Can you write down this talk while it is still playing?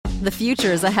The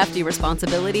future is a hefty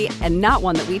responsibility and not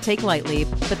one that we take lightly.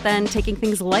 But then taking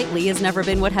things lightly has never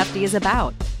been what Hefty is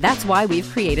about. That's why we've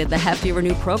created the Hefty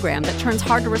Renew program that turns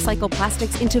hard-to-recycle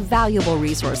plastics into valuable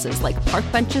resources like park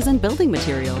benches and building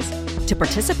materials. To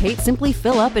participate, simply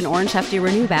fill up an orange Hefty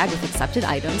Renew bag with accepted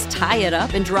items, tie it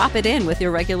up, and drop it in with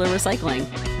your regular recycling.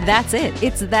 That's it.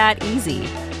 It's that easy.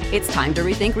 It's time to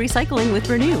rethink recycling with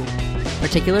Renew.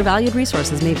 Particular valued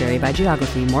resources may vary by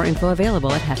geography. More info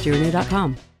available at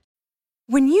heftyrenew.com.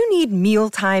 When you need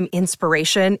mealtime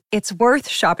inspiration, it's worth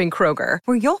shopping Kroger,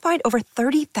 where you'll find over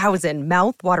 30,000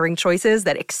 mouth-watering choices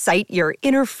that excite your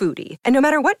inner foodie. And no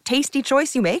matter what tasty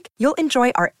choice you make, you'll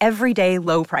enjoy our everyday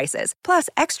low prices, plus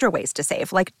extra ways to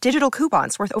save, like digital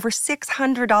coupons worth over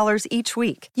 $600 each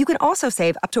week. You can also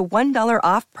save up to $1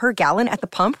 off per gallon at the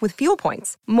pump with fuel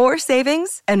points. More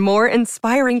savings and more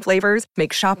inspiring flavors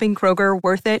make shopping Kroger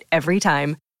worth it every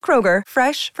time. Kroger,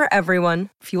 fresh for everyone.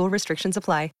 Fuel restrictions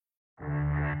apply.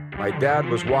 My dad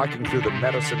was walking through the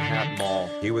Medicine Hat Mall.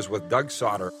 He was with Doug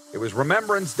Sauter. It was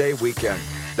Remembrance Day weekend.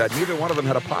 That neither one of them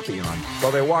had a poppy on.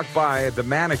 So they walked by the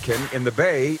mannequin in the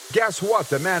bay. Guess what?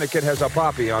 The mannequin has a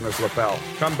poppy on his lapel.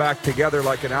 Come back together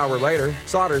like an hour later.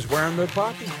 Sauter's wearing the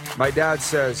poppy. My dad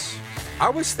says, I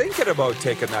was thinking about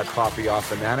taking that poppy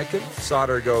off the mannequin.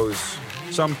 Sauter goes,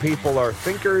 some people are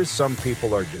thinkers, some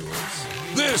people are doers.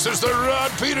 This is the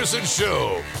Rod Peterson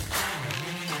Show.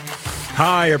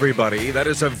 Hi, everybody. That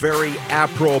is a very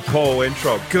apropos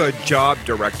intro. Good job,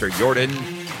 Director Jordan.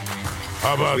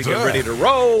 How about we that? get ready to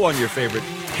roll on your favorite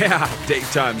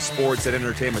daytime sports and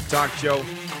entertainment talk show.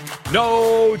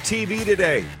 No TV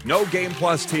today. No Game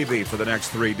Plus TV for the next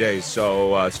 3 days.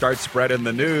 So start spreading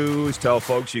the news. Tell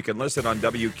folks you can listen on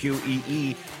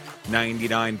WQEE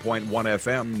 99.1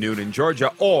 FM, noon in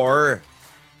Georgia, or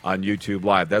on YouTube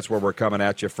Live. That's where we're coming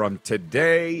at you from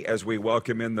today as we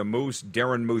welcome in the Moose,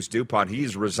 Darren Moose DuPont.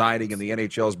 He's residing in the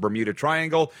NHL's Bermuda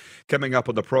Triangle. Coming up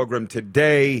on the program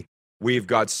today, we've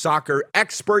got soccer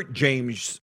expert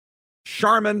James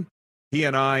Sharman. He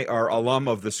and I are alum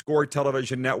of the Score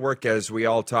Television Network as we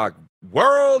all talk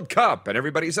World Cup, and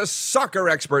everybody's a soccer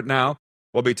expert now.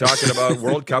 We'll be talking about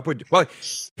World Cup. Well,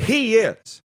 he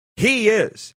is. He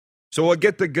is. So we'll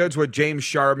get the goods with James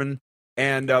Sharman.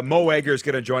 And Mo Egger is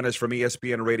going to join us from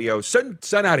ESPN Radio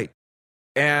Cincinnati.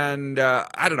 And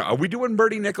I don't know, are we doing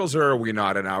Bertie Nichols or are we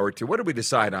not an hour or two? What did we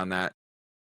decide on that?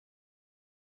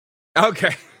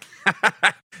 Okay.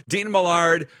 Dean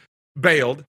Millard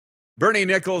bailed. Bernie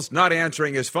Nichols not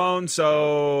answering his phone.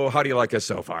 So how do you like us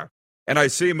so far? And I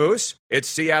see, Moose, it's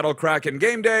Seattle Kraken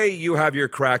game day. You have your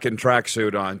Kraken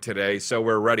tracksuit on today, so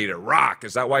we're ready to rock.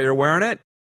 Is that why you're wearing it?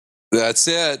 That's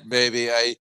it, baby.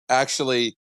 I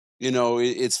actually... You know,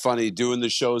 it's funny doing the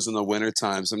shows in the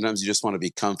wintertime. Sometimes you just want to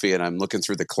be comfy, and I'm looking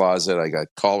through the closet. I got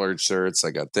collared shirts. I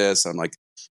got this. I'm like,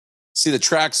 see the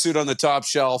tracksuit on the top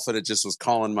shelf, and it just was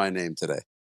calling my name today.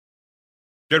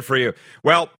 Good for you.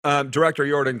 Well, Director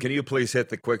Jordan, can you please hit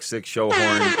the Quick Six show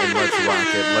horn and let's rock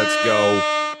it. Let's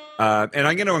go. And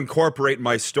I'm going to incorporate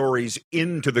my stories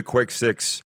into the Quick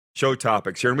Six show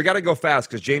topics here. And we got to go fast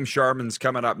because James Sharman's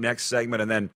coming up next segment, and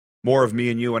then more of me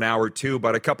and you in hour two,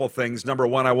 but a couple things. Number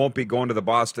one, I won't be going to the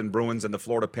Boston Bruins and the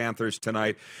Florida Panthers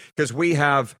tonight because we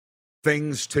have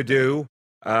things to do.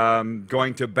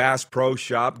 Going to Bass Pro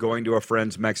Shop, going to a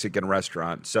friend's Mexican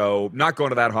restaurant. So not going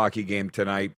to that hockey game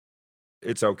tonight.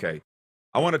 It's okay.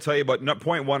 I want to tell you about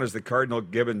point one is the Cardinal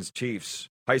Gibbons Chiefs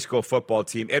high school football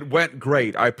team. It went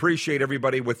great. I appreciate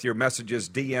everybody with your messages,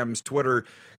 DMs, Twitter,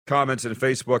 comments, and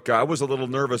Facebook. I was a little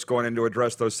nervous going in to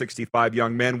address those 65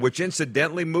 young men, which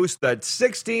incidentally, Moose, that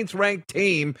 16th ranked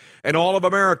team in all of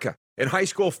America in high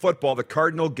school football, the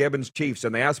Cardinal Gibbons Chiefs.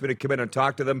 And they asked me to come in and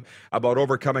talk to them about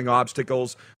overcoming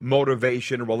obstacles,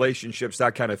 motivation, relationships,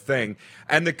 that kind of thing.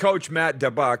 And the coach, Matt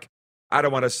DeBuck, I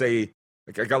don't want to say,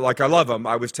 like I love him.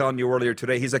 I was telling you earlier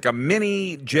today, he's like a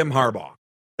mini Jim Harbaugh.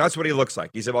 That's what he looks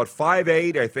like. He's about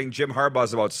 5'8". I think Jim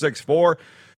Harbaugh's about 6'4".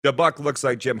 The Buck looks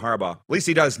like Jim Harbaugh. At least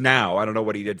he does now. I don't know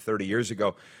what he did 30 years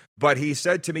ago. But he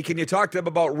said to me, can you talk to him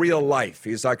about real life?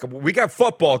 He's like, we got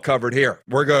football covered here.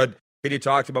 We're good. Can you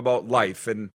talk to him about life?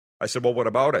 And I said, well, what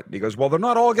about it? And he goes, well, they're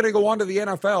not all going to go on to the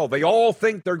NFL. They all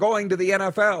think they're going to the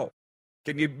NFL.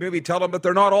 Can you maybe tell them that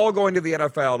they're not all going to the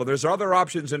NFL? And there's other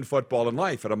options in football and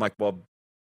life. And I'm like, well,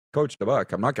 Coach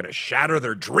DeBuck, I'm not going to shatter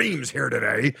their dreams here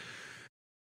today.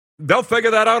 They'll figure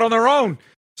that out on their own.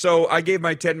 So I gave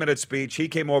my 10-minute speech. He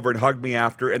came over and hugged me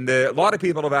after. And a lot of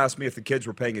people have asked me if the kids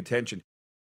were paying attention.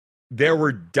 They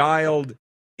were dialed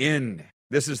in.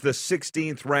 This is the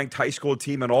 16th ranked high school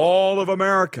team in all of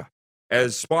America,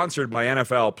 as sponsored by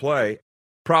NFL Play.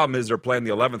 Problem is they're playing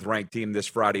the 11th ranked team this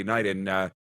Friday night in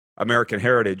American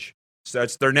Heritage. So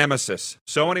that's their nemesis.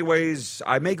 So anyways,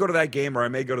 I may go to that game or I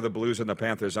may go to the Blues and the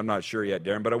Panthers. I'm not sure yet,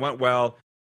 Darren, but it went well,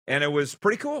 and it was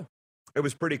pretty cool. It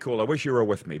was pretty cool. I wish you were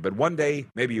with me, but one day,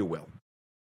 maybe you will.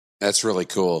 That's really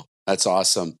cool. That's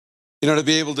awesome. To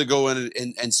be able to go in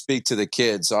and speak to the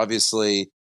kids, obviously,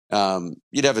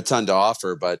 you'd have a ton to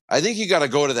offer, but I think you got to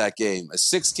go to that game. A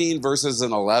 16 versus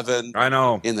an 11 I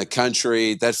know. In the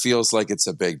country, that feels like it's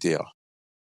a big deal.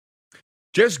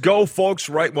 Just go, folks,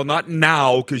 right? Well, not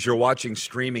now because you're watching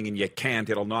streaming and you can't.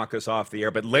 It'll knock us off the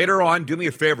air. But later on, do me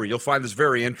a favor. You'll find this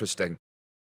very interesting.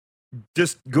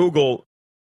 Just Google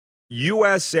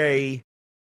USA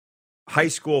high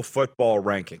school football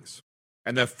rankings.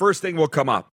 And the first thing will come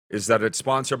up is that it's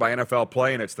sponsored by NFL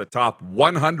Play, and it's the top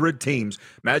 100 teams.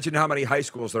 Imagine how many high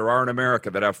schools there are in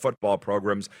America that have football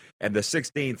programs. And the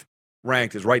 16th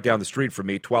ranked is right down the street from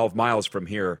me, 12 miles from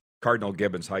here. Cardinal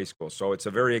Gibbons High School. So it's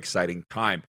a very exciting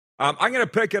time. I'm going to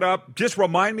pick it up. Just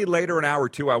remind me later in hour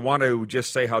two. I want to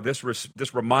just say how this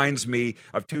reminds me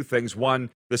of two things.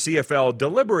 One, the CFL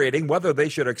deliberating whether they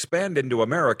should expand into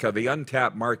America, the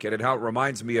untapped market, and how it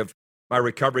reminds me of my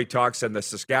recovery talks and the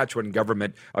Saskatchewan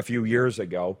government a few years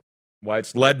ago. Why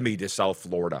it's led me to South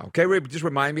Florida. Okay, just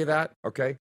remind me of that.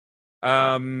 Okay.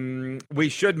 We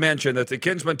should mention that the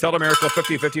Kinsman Telemiracle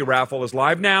 50/50 raffle is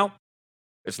live now.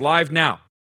 It's live now.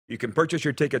 You can purchase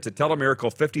your tickets at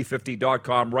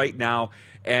telemiracle5050.com right now,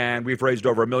 and we've raised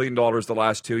over $1 million the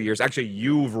last 2 years. Actually,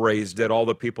 you've raised it, all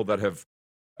the people that have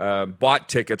bought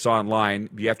tickets online.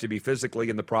 You have to be physically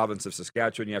in the province of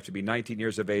Saskatchewan. You have to be 19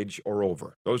 years of age or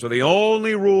over. Those are the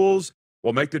only rules.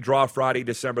 We'll make the draw Friday,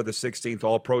 December the 16th,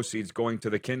 all proceeds going to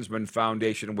the Kinsman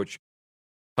Foundation, which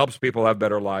helps people have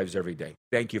better lives every day.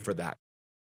 Thank you for that.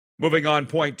 Moving on,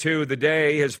 point two, the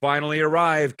day has finally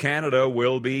arrived. Canada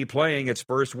will be playing its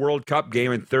first World Cup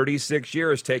game in 36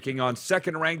 years, taking on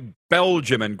second-ranked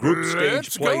Belgium in group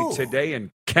stage play today in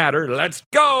Qatar. Let's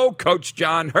go! Coach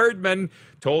John Herdman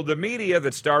told the media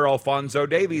that star Alphonso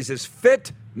Davies is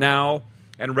fit now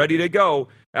and ready to go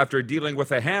after dealing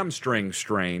with a hamstring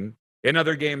strain. In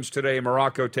other games today,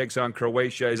 Morocco takes on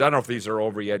Croatia. I don't know if these are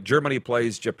over yet. Germany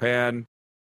plays Japan.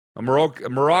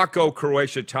 Morocco,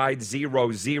 Croatia tied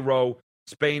 0-0.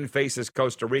 Spain faces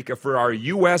Costa Rica. For our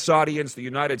U.S. audience, the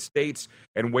United States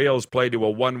and Wales played to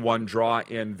a 1-1 draw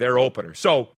in their opener.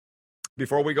 So,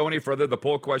 before we go any further, the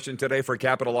poll question today for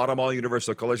Capital Automall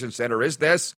Universal Collision Center is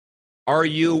this: are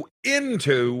you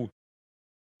into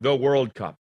the World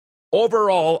Cup?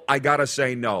 Overall, I got to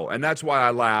say no, and that's why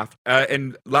I laughed.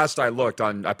 And last I looked,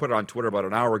 I put it on Twitter about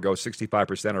an hour ago,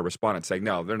 65% of respondents saying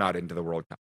no, they're not into the World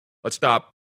Cup. Let's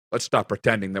stop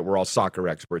pretending that we're all soccer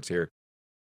experts here.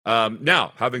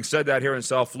 Now, having said that, here in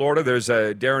South Florida, there's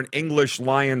a Darren English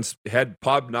Lions Head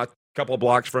pub, not a couple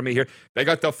blocks from me here. They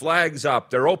got the flags up.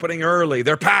 They're opening early.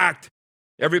 They're packed.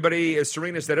 Everybody, as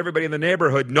Serena said, everybody in the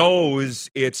neighborhood knows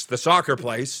it's the soccer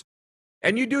place.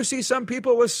 And you do see some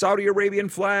people with Saudi Arabian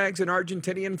flags and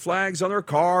Argentinian flags on their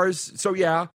cars. So,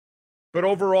 yeah. But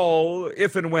overall,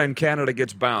 if and when Canada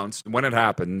gets bounced, when it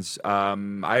happens,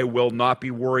 I will not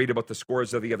be worried about the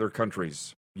scores of the other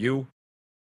countries. You?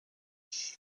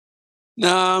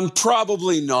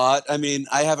 Probably not. I mean,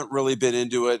 I haven't really been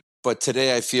into it, but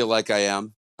today I feel like I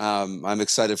am. I'm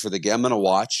excited for the game. I'm going to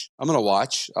watch.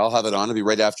 I'll have it on. It'll be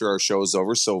right after our show is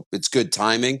over, so it's good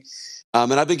timing.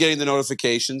 And I've been getting the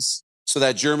notifications. So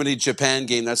that Germany-Japan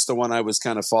game, that's the one I was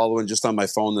kind of following just on my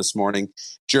phone this morning.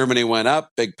 Germany went up,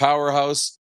 big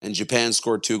powerhouse, and Japan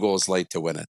scored 2 goals late to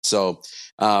win it. So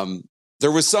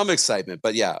there was some excitement.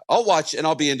 But, yeah, I'll watch, and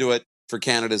I'll be into it for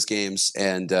Canada's games,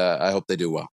 and I hope they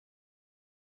do well.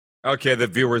 Okay, the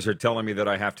viewers are telling me that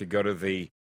I have to go to the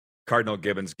Cardinal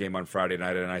Gibbons game on Friday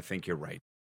night, and I think you're right.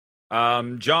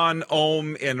 John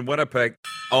Ohm in Winnipeg,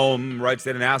 Ohm writes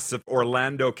in and asks if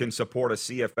Orlando can support a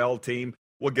CFL team.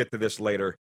 We'll get to this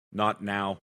later, not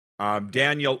now.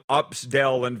 Daniel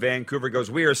Upsdell in Vancouver goes,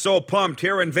 we are so pumped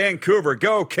here in Vancouver.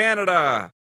 Go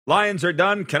Canada. Lions are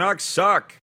done. Canucks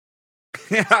suck.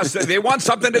 Yeah, so they want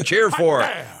something to cheer for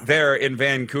there in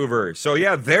Vancouver. So,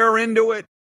 yeah, they're into it.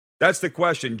 That's the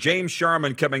question. James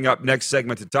Sharman coming up next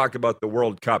segment to talk about the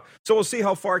World Cup. So we'll see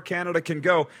how far Canada can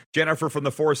go. Jennifer from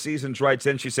the Four Seasons writes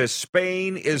in. She says,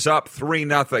 Spain is up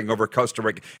 3-0 over Costa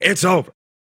Rica. It's over.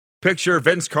 Picture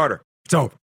Vince Carter. It's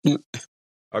over.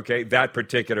 Okay, that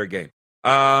particular game.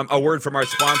 A word from our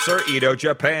sponsor, Edo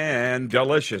Japan.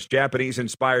 Delicious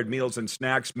Japanese-inspired meals and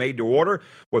snacks made to order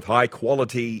with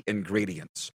high-quality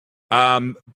ingredients.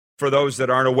 For those that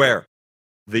aren't aware,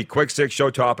 the Quick Six Show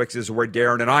Topics is where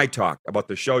Darren and I talk about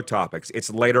the show topics.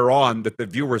 It's later on that the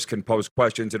viewers can pose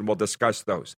questions, and we'll discuss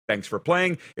those. Thanks for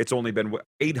playing. It's only been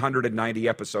 890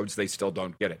 episodes. They still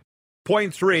don't get it.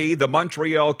 Point three, the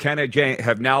Montreal Canadiens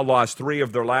have now lost 3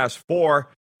 of their last 4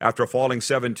 after falling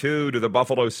 7-2 to the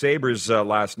Buffalo Sabres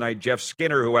last night. Jeff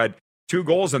Skinner, who had 2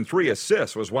 goals and 3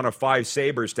 assists, was one of 5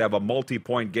 Sabres to have a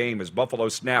multi-point game as Buffalo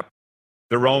snapped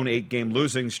their own 8-game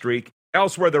losing streak.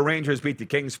 Elsewhere, the Rangers beat the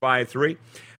Kings 5-3.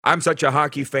 I'm such a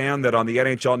hockey fan that on the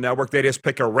NHL Network, they just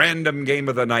pick a random game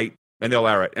of the night and they'll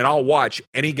air it. And I'll watch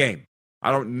any game.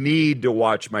 I don't need to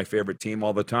watch my favorite team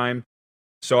all the time.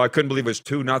 So I couldn't believe it was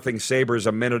 2-0 Sabres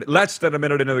less than a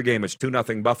minute into the game. It's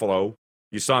 2-0 Buffalo.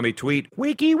 You saw me tweet,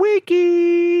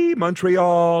 wiki,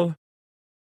 Montreal.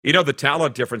 You know, the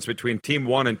talent difference between Team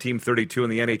 1 and Team 32 in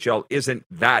the NHL isn't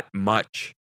that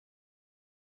much.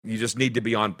 You just need to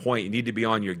be on point. You need to be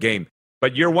on your game.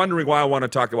 But you're wondering why I want to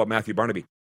talk about Matthew Barnaby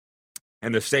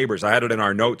and the Sabres. I had it in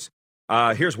our notes.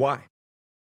 Here's why.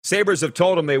 Sabres have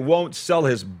told him they won't sell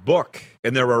his book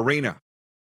in their arena.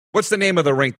 What's the name of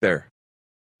the rink there?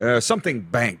 Something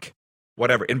Bank,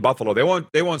 whatever, in Buffalo.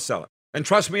 They won't sell it. And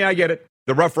trust me, I get it.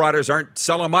 The Rough Riders aren't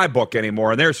selling my book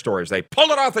anymore in their stores. They pulled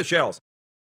it off the shelves.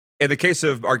 In the case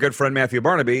of our good friend Matthew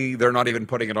Barnaby, they're not even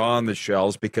putting it on the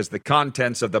shelves because the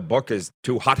contents of the book is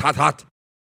too hot.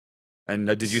 And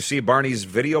did you see Barney's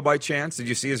video by chance? Did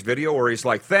you see his video where he's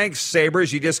like, thanks,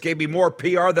 Sabres, you just gave me more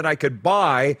PR than I could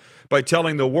buy by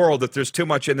telling the world that there's too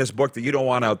much in this book that you don't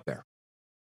want out there.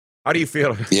 How do you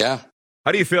feel? Yeah.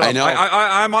 How do you feel? I know.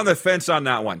 I'm on the fence on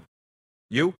that one.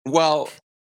 You? Well,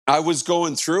 I was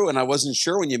going through and I wasn't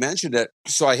sure when you mentioned it.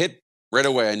 So I hit right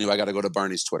away. I knew I got to go to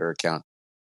Barney's Twitter account.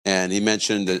 And he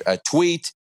mentioned a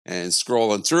tweet and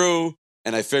scrolling through.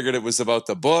 And I figured it was about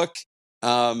the book.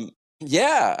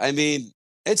 Yeah, I mean,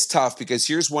 it's tough because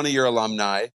here's one of your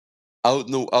alumni out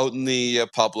in the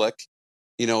public,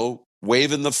 you know,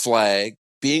 waving the flag,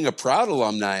 being a proud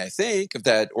alumni, I think, of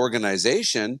that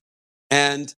organization.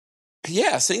 And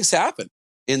yeah, things happen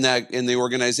in the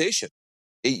organization.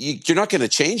 You're not going to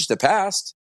change the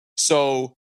past.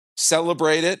 So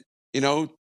celebrate it, you know,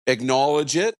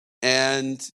 acknowledge it.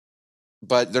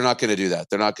 But they're not going to do that.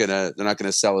 They're not going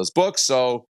to sell his book.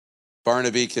 So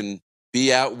Barnaby can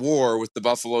be at war with the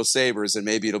Buffalo Sabres, and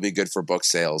maybe it'll be good for book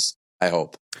sales. I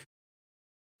hope.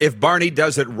 If Barney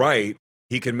does it right,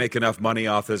 he can make enough money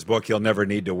off his book. He'll never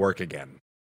need to work again.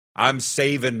 I'm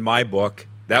saving my book.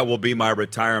 That will be my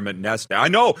retirement nest. I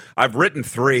know I've written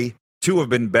 3. 2 have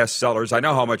been bestsellers. I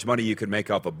know how much money you can make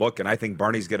off a book, and I think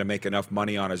Barney's going to make enough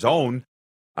money on his own.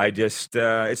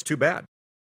 It's too bad.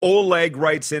 Oleg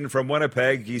writes in from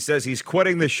Winnipeg. He says he's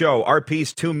quitting the show.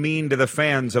 RP's too mean to the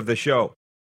fans of the show.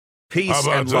 Peace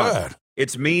and love.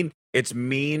 It's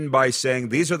mean by saying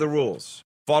these are the rules.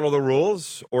 Follow the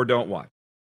rules or don't watch.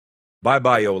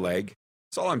 Bye-bye, Oleg.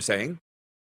 That's all I'm saying.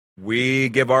 We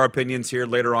give our opinions here.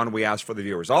 Later on, we ask for the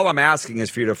viewers. All I'm asking is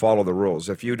for you to follow the rules.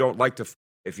 If you don't like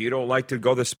to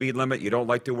go the speed limit, you don't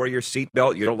like to wear your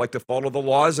seatbelt, you don't like to follow the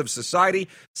laws of society,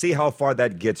 see how far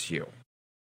that gets you.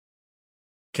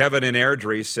 Kevin in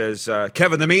Airdrie says,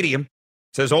 Kevin the medium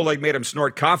says Oleg made him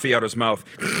snort coffee out his mouth.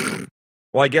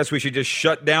 Well, I guess we should just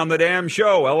shut down the damn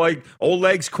show.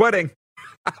 Oleg's quitting.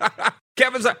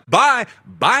 Kevin's like,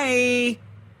 bye.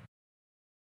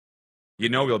 You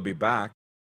know we'll be back.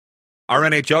 Our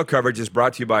NHL coverage is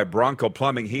brought to you by Bronco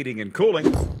Plumbing, Heating, and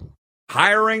Cooling.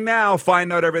 Hiring now.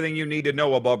 Find out everything you need to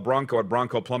know about Bronco at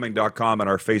broncoplumbing.com and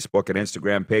our Facebook and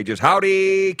Instagram pages.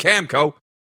 Howdy, Camco.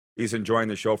 He's enjoying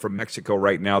the show from Mexico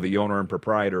right now, the owner and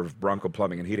proprietor of Bronco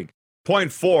Plumbing and Heating.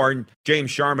 Point 4, James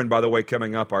Sharman, by the way,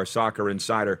 coming up, our soccer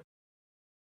insider.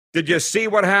 Did you see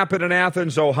what happened in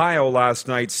Athens, Ohio last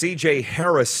night? C.J.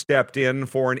 Harris stepped in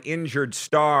for an injured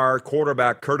star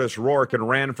quarterback Curtis Rourke and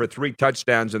ran for 3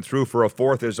 touchdowns and threw for a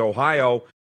 4th as Ohio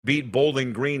beat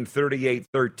Bowling Green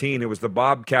 38-13. It was the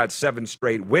Bobcats' 7th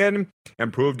straight win,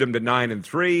 improved them to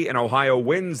 9-3, and Ohio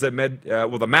wins the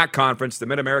MAC Conference, the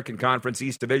Mid-American Conference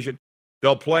East Division.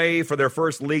 They'll play for their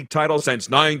first league title since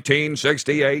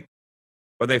 1968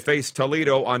 when they face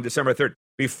Toledo on December 3rd.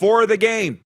 Before the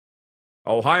game,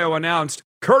 Ohio announced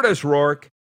Curtis Rourke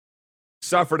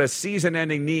suffered a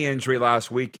season-ending knee injury last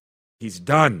week. He's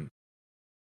done.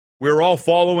 We're all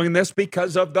following this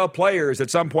because of the players. At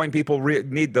some point,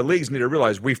 the leagues need to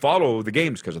realize we follow the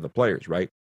games because of the players, right?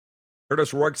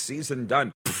 Curtis Rourke's season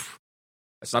done.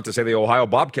 That's not to say the Ohio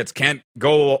Bobcats can't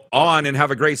go on and have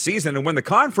a great season and win the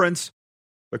conference,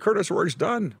 but Curtis Rourke's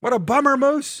done. What a bummer,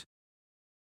 Moose.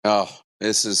 Oh,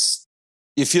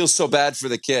 you feel so bad for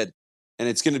the kid, and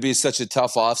it's going to be such a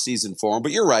tough offseason for him.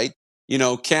 But you're right. You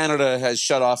know, Canada has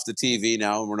shut off the TV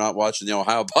now, and we're not watching the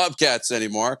Ohio Bobcats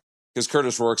anymore because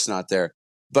Curtis Rourke's not there.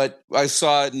 But I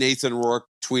saw Nathan Rourke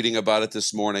tweeting about it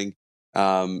this morning,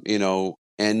 and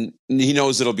he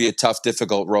knows it'll be a tough,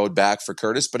 difficult road back for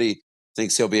Curtis, but he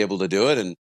thinks he'll be able to do it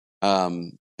and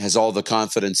has all the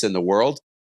confidence in the world.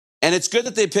 And it's good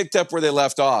that they picked up where they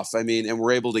left off. I mean, and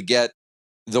were able to get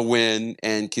the win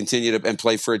and continue to and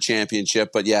play for a championship.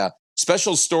 But yeah,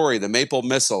 special story, the Maple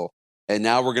Missile. And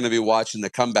now we're going to be watching the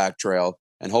comeback trail,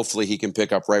 and hopefully he can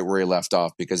pick up right where he left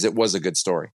off, because it was a good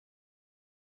story.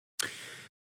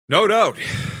 No doubt.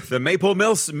 The Maple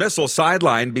Missile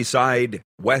sideline beside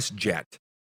WestJet.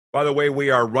 By the way, we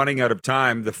are running out of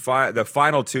time. The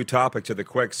final two topics of the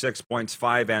quick 6 points,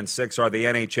 5 and 6, are the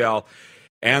NHL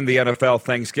and the NFL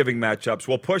Thanksgiving matchups.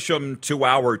 We'll push them to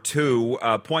hour 2.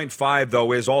 Point 5,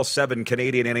 though, is all 7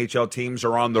 Canadian NHL teams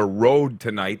are on the road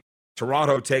tonight.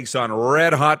 Toronto takes on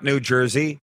red-hot New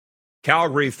Jersey.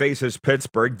 Calgary faces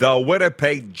Pittsburgh. The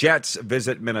Winnipeg Jets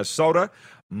visit Minnesota.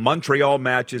 Montreal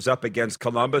matches up against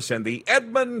Columbus, and the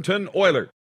Edmonton Oilers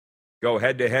go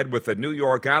head-to-head with the New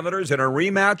York Islanders in a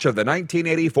rematch of the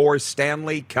 1984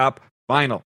 Stanley Cup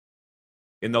Final.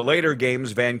 In the later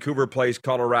games, Vancouver plays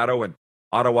Colorado, and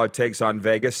Ottawa takes on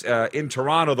Vegas. In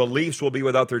Toronto, the Leafs will be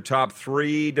without their top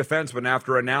 3 defensemen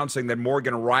after announcing that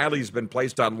Morgan Riley's been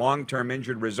placed on long-term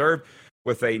injured reserve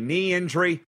with a knee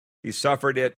injury. He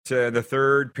suffered it in the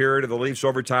third period of the Leafs'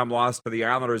 overtime loss to the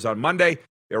Islanders on Monday.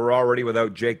 They were already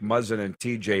without Jake Muzzin and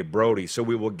TJ Brody, so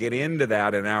we will get into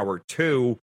that in hour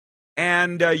 2.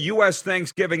 And U.S.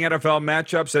 Thanksgiving NFL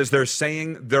matchups, as they're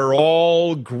saying, they're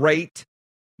all great.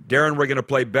 Darren, we're going to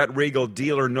play Bet Regal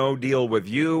Deal or No Deal with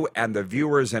you and the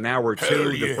viewers in hour 2.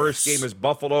 Hell The yes. first game is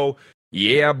Buffalo.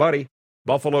 Yeah, buddy.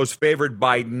 Buffalo's favored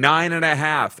by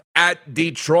 9.5 at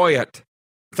Detroit.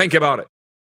 Think about it.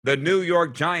 The New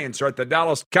York Giants are at the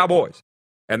Dallas Cowboys,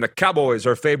 and the Cowboys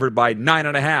are favored by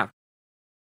 9.5.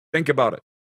 Think about it.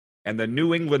 And the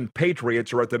New England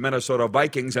Patriots are at the Minnesota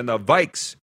Vikings, and the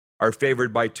Vikes are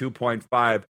favored by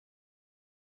 2.5.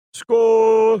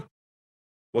 Score.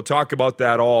 We'll talk about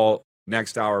that all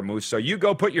next hour, Moose. So you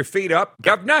go put your feet up,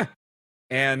 governor,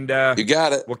 and You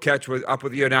got it. we'll catch up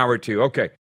with you in hour 2. Okay.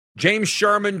 James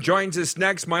Sharman joins us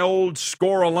next, my old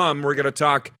Score alum. We're going to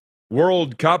talk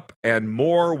World Cup and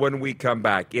more when we come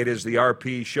back. It is the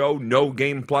RP Show, No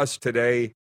Game Plus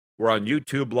today. We're on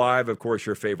YouTube Live, of course,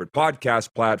 your favorite podcast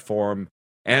platform,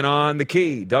 and on the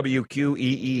key,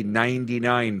 WQEE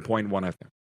 99.1 FM.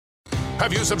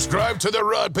 Have you subscribed to the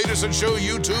Rod Peterson Show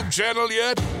YouTube channel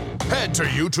yet? Head to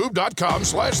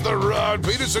youtube.com/The Rod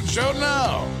Peterson Show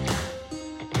now.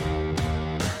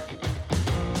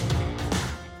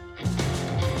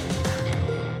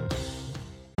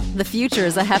 The future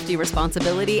is a hefty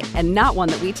responsibility and not one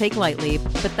that we take lightly,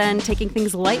 but then taking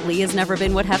things lightly has never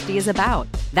been what Hefty is about.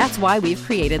 That's why we've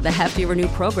created the Hefty Renew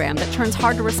program that turns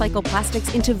hard-to-recycle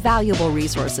plastics into valuable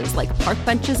resources like park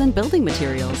benches and building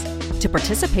materials. To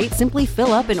participate, simply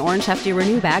fill up an orange Hefty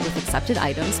Renew bag with accepted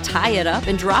items, tie it up,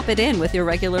 and drop it in with your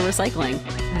regular recycling.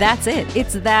 That's it.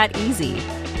 It's that easy.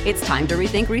 It's time to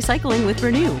rethink recycling with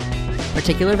Renew.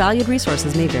 Particular valued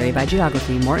resources may vary by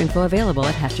geography. More info available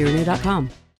at heftyrenew.com.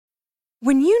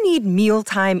 When you need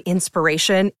mealtime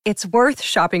inspiration, it's worth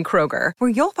shopping Kroger, where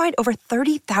you'll find over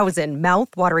 30,000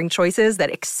 mouth-watering choices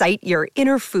that excite your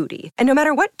inner foodie. And no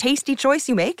matter what tasty choice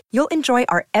you make, you'll enjoy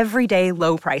our everyday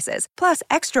low prices, plus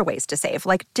extra ways to save,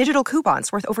 like digital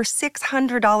coupons worth over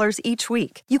 $600 each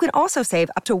week. You can also save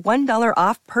up to $1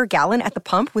 off per gallon at the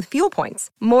pump with fuel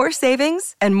points. More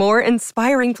savings and more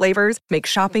inspiring flavors make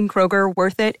shopping Kroger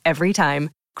worth it every time.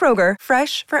 Kroger,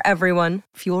 fresh for everyone.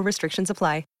 Fuel restrictions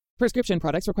apply. Prescription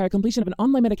products require completion of an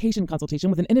online medication consultation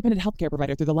with an independent healthcare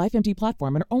provider through the LifeMD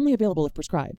platform and are only available if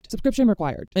prescribed. Subscription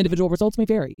required. Individual results may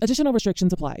vary. Additional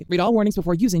restrictions apply. Read all warnings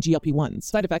before using GLP-1s.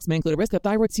 Side effects may include a risk of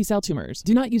thyroid C-cell tumors.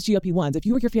 Do not use GLP-1s if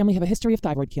you or your family have a history of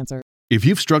thyroid cancer. If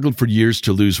you've struggled for years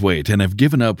to lose weight and have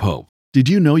given up hope, did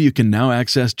you know you can now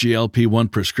access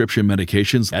GLP-1 prescription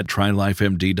medications at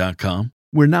TryLifeMD.com?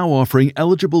 We're now offering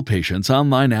eligible patients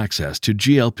online access to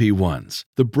GLP-1s,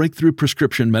 the breakthrough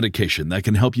prescription medication that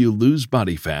can help you lose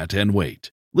body fat and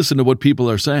weight. Listen to what people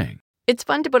are saying. It's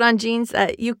fun to put on jeans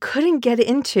that you couldn't get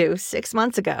into 6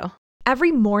 months ago.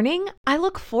 Every morning, I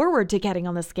look forward to getting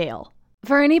on the scale.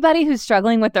 For anybody who's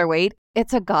struggling with their weight,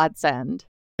 it's a godsend.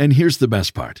 And here's the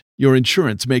best part. Your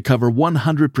insurance may cover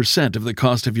 100% of the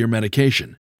cost of your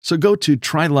medication. So go to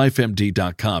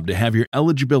TryLifeMD.com to have your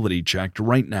eligibility checked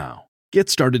right now. Get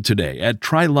started today at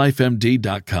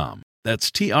TryLifeMD.com.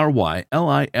 That's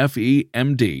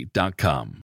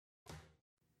TryLifeMD.com.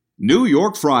 New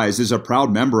York Fries is a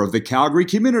proud member of the Calgary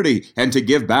community, and to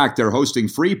give back, they're hosting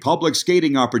free public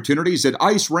skating opportunities at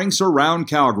ice rinks around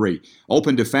Calgary.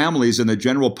 Open to families and the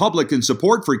general public in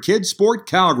support for Kids Sport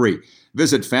Calgary.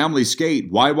 Visit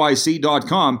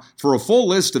FamilySkateYYC.com for a full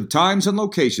list of times and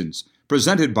locations.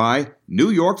 Presented by New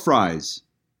York Fries.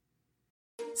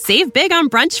 Save big on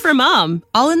brunch for mom,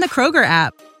 all in the Kroger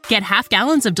app. Get half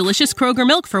gallons of delicious Kroger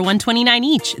milk for $1.29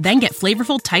 each. Then get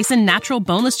flavorful Tyson natural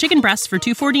boneless chicken breasts for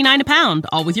 $2.49 a pound,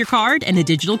 all with your card and a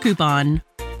digital coupon.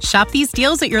 Shop these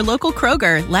deals at your local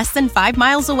Kroger, less than 5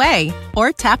 miles away.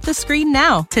 Or tap the screen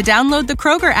now to download the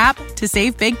Kroger app to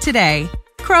save big today.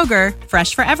 Kroger,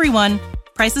 fresh for everyone.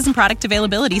 Prices and product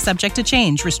availability subject to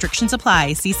change. Restrictions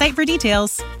apply. See site for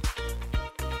details.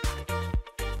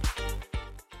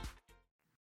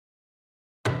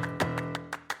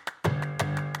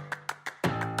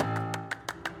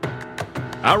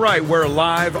 All right, we're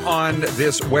live on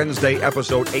this Wednesday,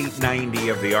 episode 890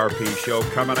 of the RP Show,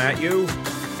 coming at you.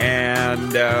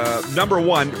 And number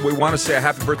one, we want to say a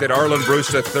happy birthday to Arlen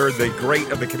Bruce III, the great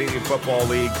of the Canadian Football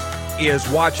League, is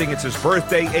watching. It's his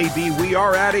birthday, AB. We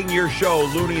are adding your show,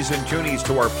 Loonies and Toonies,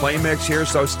 to our play mix here,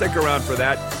 so stick around for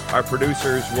that. Our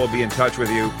producers will be in touch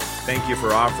with you. Thank you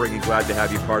for offering and glad to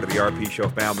have you part of the RP Show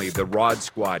family, the Rod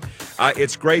Squad.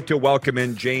 It's great to welcome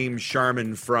in James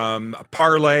Sharman from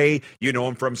Parleh. You know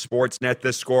him from Sportsnet,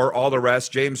 The Score, all the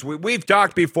rest. James, we've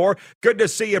talked before. Good to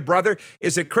see you, brother.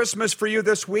 Is it Christmas for you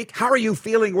this week? How are you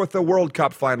feeling with the World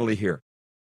Cup finally here?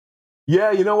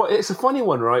 Yeah, you know what? It's a funny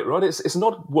one, right? It's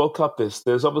not World Cup.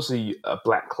 There's obviously a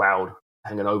black cloud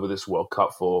hanging over this World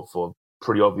Cup for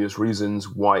pretty obvious reasons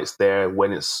why it's there,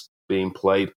 when it's being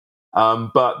played.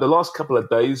 But the last couple of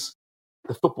days,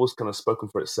 the football's kind of spoken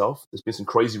for itself. There's been some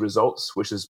crazy results,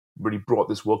 which has really brought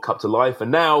this World Cup to life.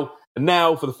 And now,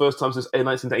 for the first time since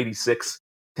 1986,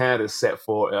 Canada's set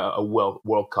for a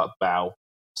World Cup bow.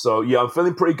 So yeah, I'm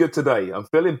feeling pretty good today. I'm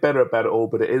feeling better about it all,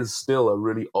 but it is still a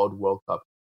really odd World Cup.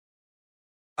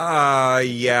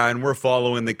 Yeah, and we're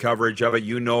following the coverage of it.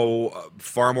 You know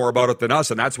far more about it than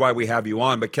us, and that's why we have you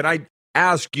on. But can I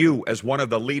ask you, as one of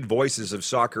the lead voices of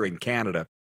soccer in Canada,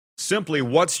 simply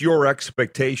what's your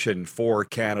expectation for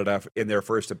Canada in their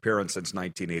first appearance since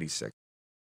 1986?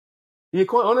 Yeah,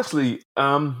 quite honestly,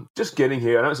 just getting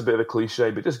here, I know it's a bit of a cliche,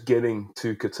 but just getting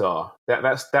to Qatar, that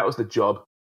was the job.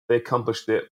 They accomplished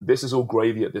it. This is all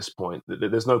gravy at this point.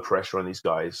 There's no pressure on these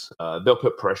guys. They'll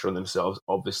put pressure on themselves,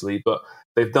 obviously, but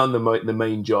they've done the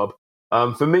main job.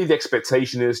 For me, the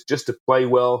expectation is just to play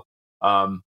well,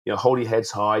 hold your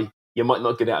heads high. You might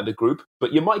not get out of the group,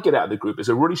 but you might get out of the group. It's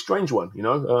a really strange one, a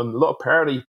lot of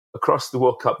parity across the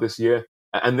World Cup this year.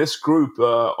 And this group,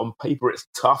 on paper, it's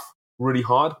tough, really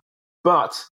hard,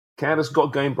 but Canada's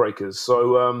got game breakers.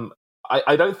 So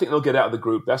I don't think they'll get out of the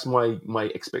group. That's my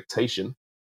expectation.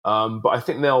 But I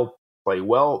think they'll play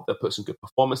well. They'll put some good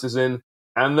performances in,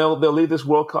 and they'll leave this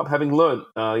World Cup having learned,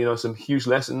 some huge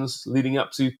lessons leading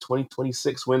up to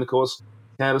 2026, when, of course,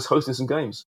 Canada's hosting some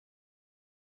games.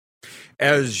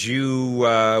 As you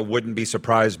wouldn't be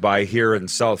surprised by, here in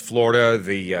South Florida,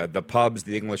 the pubs,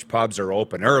 the English pubs, are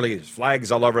open early. There's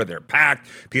flags all over. They're packed.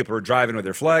 People are driving with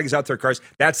their flags out their cars.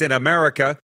 That's in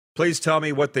America. Please tell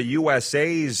me what the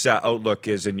USA's outlook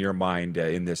is in your mind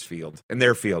in this field, in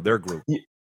their field, their group.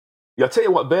 Yeah, I'll tell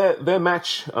you what, their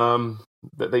match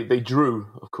that they drew,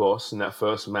 of course, in that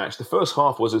first match. The first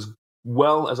half was as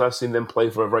well as I've seen them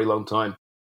play for a very long time.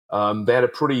 They had a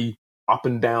pretty up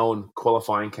and down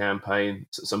qualifying campaign,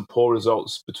 some poor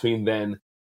results between then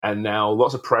and now.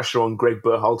 Lots of pressure on Greg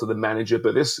Berhalter, the manager,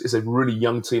 but this is a really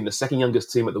young team, the second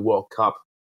youngest team at the World Cup.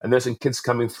 And there's some kids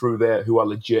coming through there who are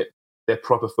legit. They're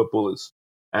proper footballers.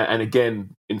 And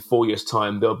again, in 4 years'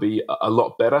 time, they'll be a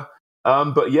lot better.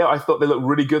 But yeah, I thought they looked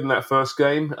really good in that first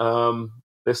game.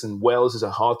 Listen, Wales is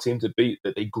a hard team to beat,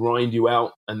 that they grind you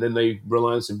out, and then they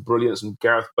rely on some brilliance from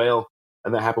Gareth Bale,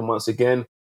 and that happened once again.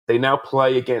 They now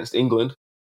play against England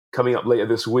coming up later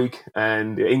this week,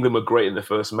 and England were great in the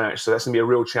first match, so that's going to be a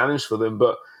real challenge for them.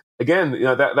 But again,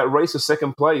 that race for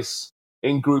second place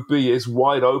in Group B is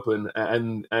wide open,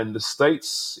 and the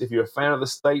States, if you're a fan of the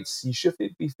States, you should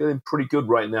be feeling pretty good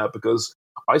right now, because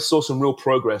I saw some real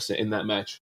progress in that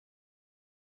match.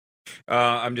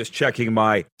 I'm just checking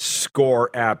my Score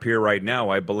app here right now.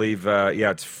 I believe,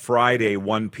 it's Friday,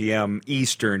 1 p.m.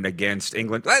 Eastern against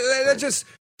England. Let's just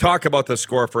talk about the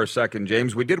Score for a second,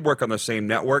 James. We did work on the same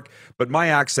network, but my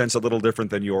accent's a little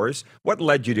different than yours. What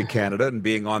led you to Canada and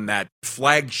being on that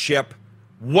flagship,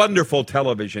 wonderful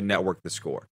television network, The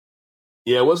Score?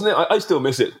 Yeah, wasn't it? I still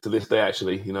miss it to this day,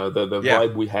 actually. The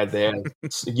vibe we had there.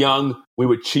 Young, we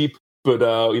were cheap, but,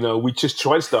 we just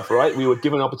tried stuff, right? We were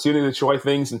given an opportunity to try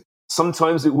things, and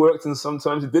sometimes it worked and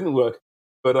sometimes it didn't work.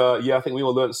 But, I think we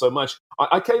all learned so much.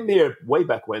 I came here way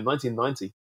back when,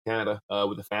 1990, Canada,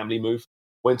 with a family move.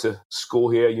 Went to school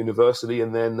here, university,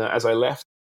 and then as I left,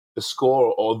 The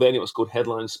Score, or then it was called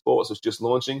Headline Sports, was just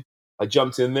launching. I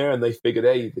jumped in there and they figured,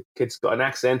 hey, the kid's got an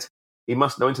accent. he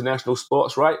must know international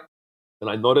sports, right? And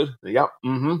I nodded. Yep,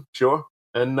 sure.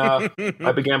 And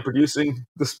I began producing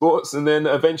the sports, and then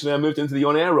eventually I moved into the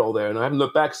on-air role there, and I haven't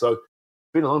looked back. So it's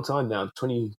been a long time now,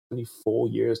 24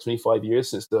 years, 25 years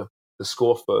since the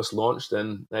score first launched,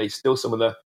 and still some of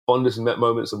the fondest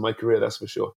moments of my career, that's for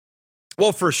sure.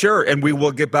 Well, for sure, and we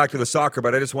will get back to the soccer,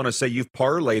 but I just want to say you've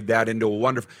parlayed that into a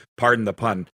wonderful, pardon the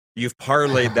pun, you've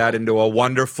parlayed that into a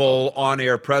wonderful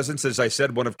on-air presence. As I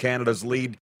said, one of Canada's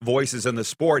lead voices in the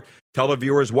sport. Tell the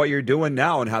viewers what you're doing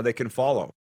now and how they can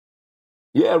follow.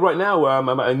 Yeah, right now I'm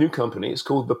at a new company. It's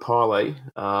called the Parleh,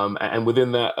 and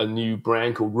within that, a new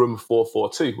brand called Room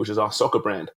 442, which is our soccer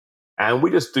brand. And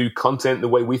we just do content the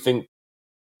way we think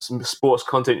some sports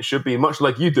content should be, much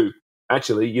like you do,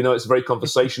 actually. You know, it's very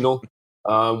conversational.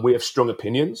 We have strong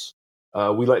opinions.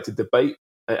 We like to debate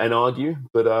and argue,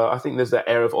 but I think there's that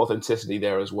air of authenticity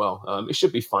there as well. It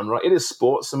should be fun, right? It is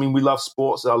sports. I mean, we love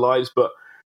sports in our lives, but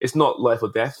it's not life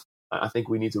or death. I think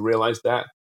we need to realize that.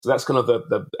 So that's kind of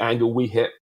the angle we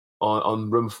hit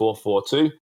on Room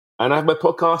 442. And I have my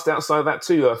podcast outside of that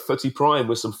too, Footy Prime,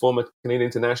 with some former Canadian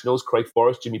internationals, Craig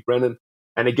Forrest, Jimmy Brennan.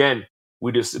 And again,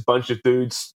 we're just a bunch of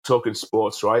dudes talking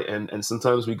sports, right? And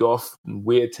sometimes we go off in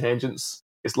weird tangents.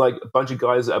 It's like a bunch of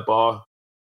guys at a bar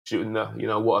shooting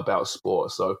what about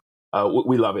sports. So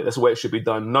we love it. That's the way it should be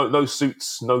done. No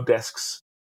suits, no desks,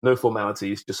 no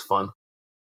formalities, just fun.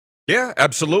 Yeah,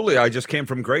 absolutely. I just came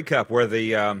from Grey Cup where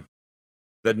the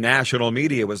national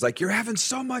media was like, "You're having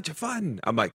so much fun."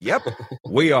 I'm like, "Yep,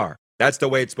 we are." That's the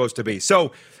way it's supposed to be.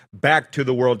 So back to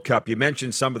the World Cup. You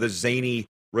mentioned some of the zany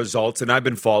results, and I've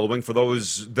been following. For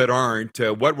those that aren't,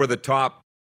 what were the top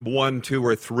 1, 2,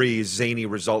 or 3 zany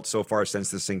results so far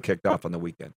since this thing kicked off on the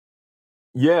weekend?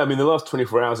 Yeah, I mean, the last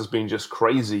 24 hours has been just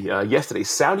crazy. Yesterday,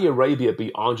 Saudi Arabia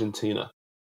beat Argentina.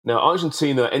 Now,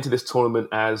 Argentina entered this tournament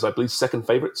as, I believe, second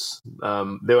favorites.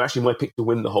 They were actually my pick to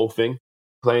win the whole thing.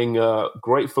 Playing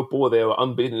great football. They were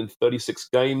unbeaten in 36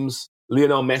 games.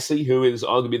 Lionel Messi, who is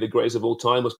arguably the greatest of all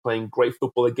time, was playing great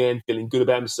football again, feeling good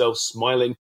about himself,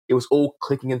 smiling. It was all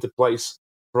clicking into place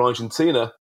for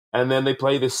Argentina. And then they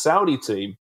play this Saudi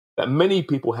team that many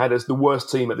people had as the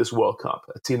worst team at this World Cup,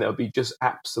 a team that would be just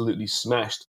absolutely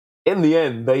smashed. In the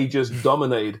end, they just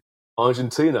dominated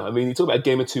Argentina. I mean, you talk about a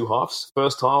game of two halves.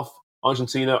 First half,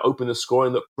 Argentina opened the score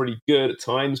and looked pretty good at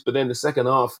times. But then the second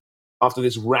half, after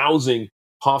this rousing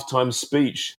halftime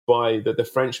speech by the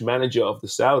French manager of the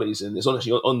Saudis, and it's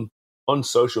actually on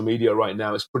social media right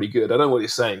now, it's pretty good. I don't know what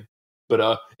he's saying,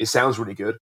 but it sounds really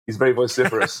good. He's very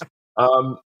vociferous.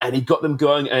 And he got them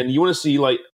going. And you want to see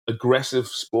like aggressive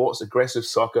sports, aggressive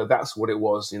soccer. That's what it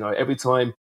was. You know, every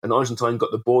time an Argentine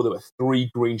got the ball, there were 3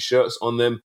 green shirts on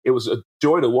them. It was a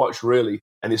joy to watch, really.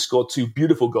 And they scored 2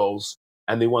 beautiful goals,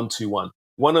 and they won 2-1.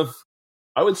 One of,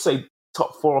 I would say,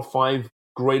 top 4 or 5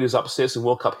 greatest upsets in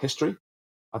World Cup history.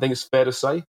 I think it's fair to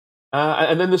say.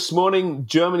 And then this morning,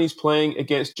 Germany's playing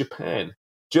against Japan.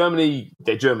 Germany,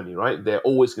 they're Germany, right? They're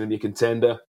always going to be a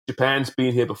contender. Japan's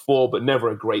been here before, but never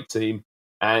a great team.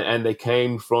 And they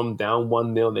came from down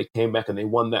 1-0, and they came back and they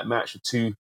won that match with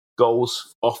 2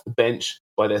 goals off the bench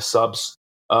by their subs.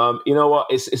 You know what?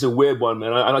 It's a weird one,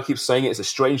 man. I keep saying it. It's a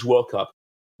strange World Cup.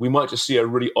 We might just see a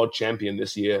really odd champion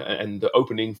this year. And the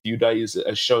opening few days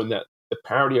has shown that the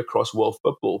parity across world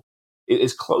football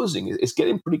is closing. It's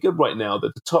getting pretty good right now.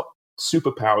 That the top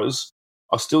superpowers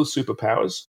are still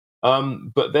superpowers,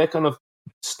 but they're kind of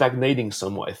stagnating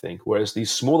somewhat, I think. Whereas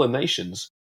these smaller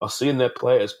nations are seeing their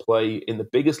players play in the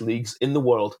biggest leagues in the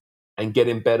world and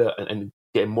getting better and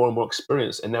getting more and more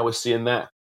experience. And now we're seeing that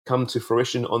come to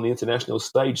fruition on the international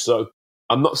stage. So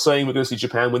I'm not saying we're going to see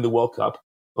Japan win the World Cup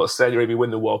or Saudi Arabia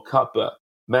win the World Cup, but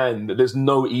man, there's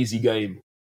no easy game.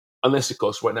 Unless, of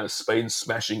course, right now Spain's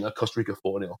smashing Costa Rica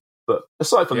 4-0. But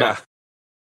aside from that.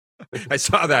 I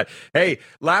saw that. Hey,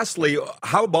 lastly,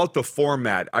 how about the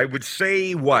format? I would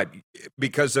say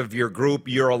because of your group,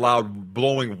 you're allowed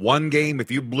blowing 1 game. If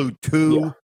you blew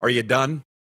 2, are you done?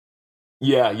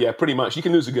 Yeah, pretty much. You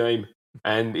can lose a game,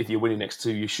 and if you're winning next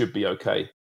 2, you should be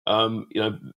okay.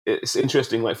 It's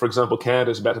interesting. Like, for example,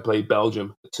 Canada's about to play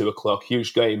Belgium at 2:00.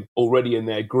 Huge game already in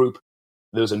their group.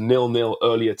 There was a 0-0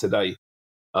 earlier today,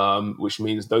 which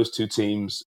means those 2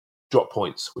 teams drop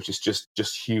points, which is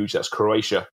just huge. That's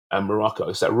Croatia and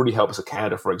Morocco. So that really helps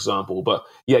Canada, for example. But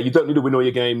yeah, you don't need to win all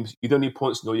your games. You don't need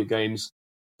points in all your games.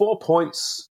 4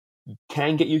 points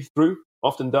can get you through,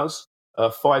 often does.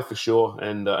 5 for sure,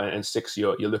 and 6,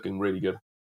 you're looking really good.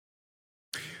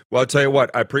 Well, I'll tell you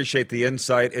what, I appreciate the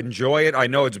insight. Enjoy it. I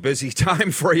know it's a busy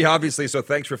time for you, obviously, so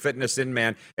thanks for fitting us in,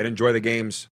 man, and enjoy the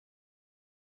games.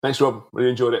 Thanks, Rob. Really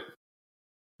enjoyed it.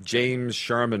 James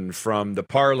Sharman from the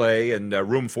Parleh and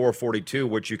Room 442,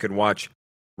 which you can watch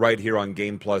right here on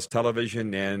Game Plus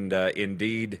Television, and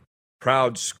indeed,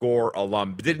 proud Score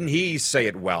alum. Didn't he say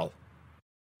it well?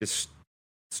 It's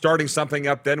starting something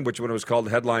up then, which when it was called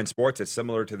Headline Sports, it's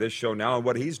similar to this show now and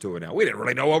what he's doing now. We didn't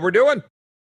really know what we're doing.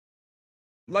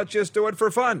 Let's just do it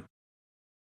for fun.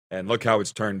 And look how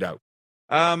it's turned out.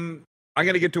 I'm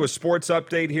going to get to a sports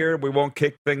update here. We won't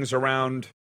kick things around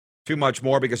too much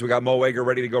more because we got Mo Egger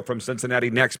ready to go from Cincinnati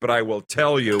next. But I will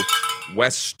tell you,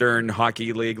 Western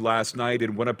Hockey League last night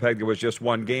in Winnipeg, there was just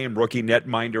one game. Rookie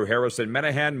netminder Harrison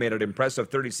Menahan made an impressive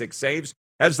 36 saves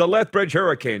as the Lethbridge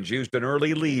Hurricanes used an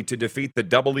early lead to defeat the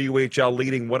WHL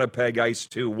leading Winnipeg Ice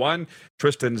 2-1.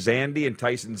 Tristan Zandy and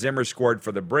Tyson Zimmer scored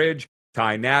for the Bridge.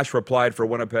 Ty Nash replied for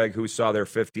Winnipeg, who saw their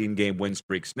 15-game win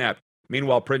streak snapped.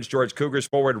 Meanwhile, Prince George Cougars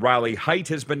forward Riley Height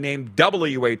has been named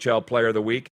WHL Player of the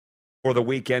Week for the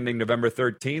week ending November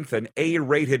 13th. An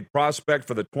A-rated prospect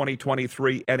for the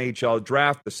 2023 NHL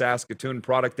Draft. The Saskatoon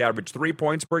product averaged 3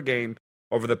 points per game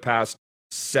over the past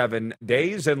 7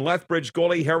 days. And Lethbridge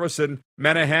goalie Harrison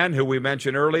Menahan, who we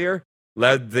mentioned earlier,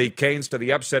 led the Canes to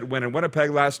the upset win in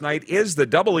Winnipeg last night, is the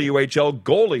WHL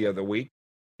Goalie of the Week.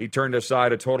 He turned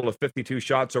aside a total of 52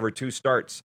 shots over 2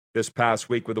 starts this past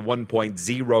week with a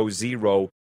 1.00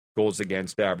 goals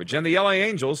against average. And the LA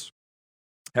Angels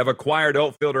have acquired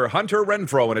outfielder Hunter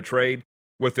Renfroe in a trade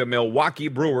with the Milwaukee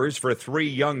Brewers for 3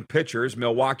 young pitchers.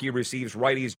 Milwaukee receives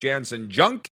righties Jansen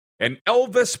Junk and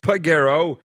Elvis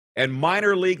Peguero and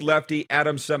minor league lefty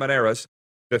Adam Seminaris.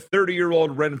 The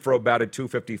 30-year-old Renfroe batted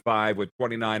 .255 with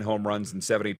 29 home runs and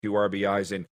 72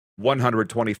 RBIs in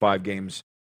 125 games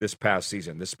this past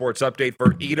season. The sports update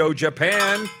for Edo,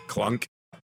 Japan. Clunk.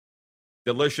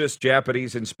 Delicious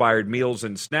Japanese-inspired meals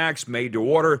and snacks made to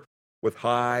order with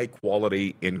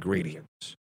high-quality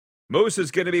ingredients. Moose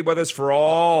is going to be with us for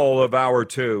all of hour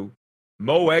 2.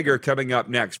 Mo Egger coming up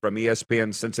next from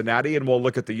ESPN Cincinnati, and we'll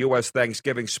look at the U.S.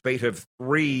 Thanksgiving spate of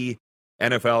 3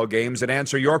 NFL games and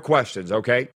answer your questions,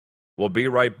 okay? We'll be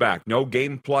right back. No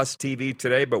Game Plus TV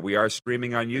today, but we are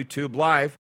streaming on YouTube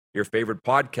Live, your favorite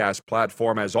podcast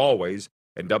platform as always,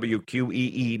 and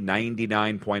WQEE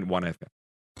 99.1 FM.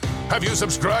 Have you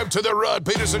subscribed to the Rod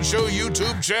Peterson Show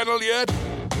YouTube channel yet?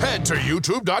 Head to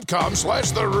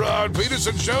youtube.com/The Rod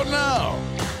Peterson Show now.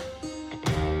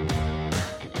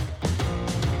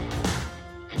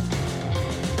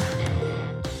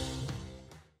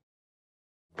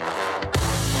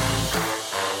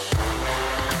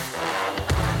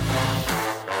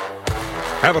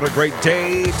 Having a great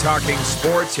day talking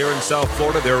sports here in South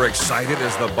Florida. They're excited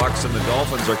as the Bucs and the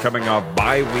Dolphins are coming off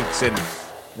bye weeks in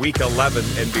Week 11.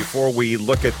 And before we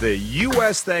look at the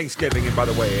U.S. Thanksgiving, and by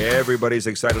the way, everybody's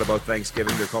excited about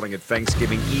Thanksgiving. They're calling it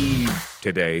Thanksgiving Eve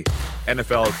today.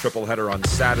 NFL tripleheader on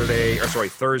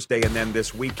Thursday, and then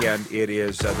this weekend it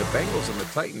is the Bengals and the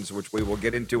Titans, which we will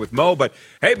get into with Mo. But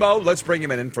hey, Mo, let's bring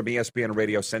him in from ESPN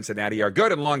Radio Cincinnati, our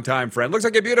good and longtime friend. Looks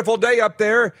like a beautiful day up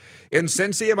there in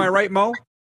Cincy. Am I right, Mo?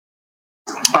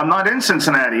 I'm not in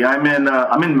Cincinnati.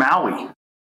 I'm in Maui.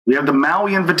 We have the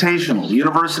Maui Invitational. The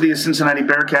University of Cincinnati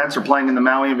Bearcats are playing in the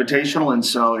Maui Invitational, and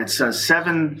so it's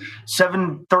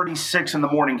 7:36 in the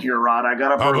morning here, Rod. I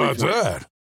got up early. How about that?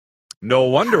 No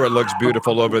wonder it looks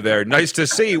beautiful over there. Nice to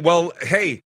see. Well,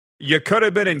 hey, you could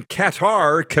have been in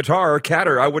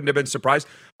Qatar. I wouldn't have been surprised.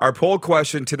 Our poll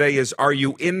question today is, are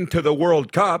you into the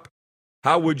World Cup?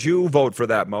 How would you vote for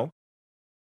that, Mo?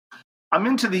 I'm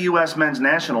into the U.S. men's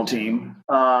national team.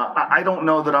 I don't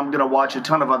know that I'm going to watch a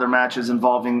ton of other matches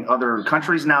involving other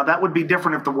countries. Now, that would be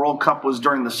different if the World Cup was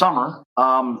during the summer.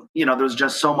 There's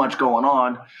just so much going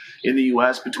on in the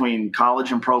U.S. between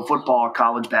college and pro football,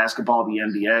 college basketball, the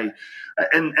NBA.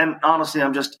 And honestly,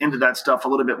 I'm just into that stuff a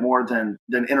little bit more than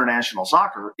international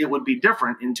soccer. It would be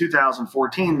different in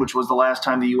 2014, which was the last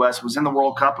time the U.S. was in the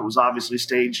World Cup. It was obviously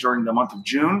staged during the month of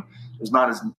June. There's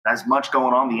not as much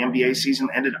going on. The NBA season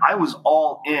ended. I was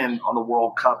all in on the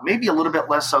World Cup, maybe a little bit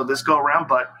less so this go around,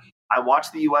 but I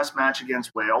watched the U.S. match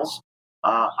against Wales.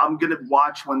 I'm going to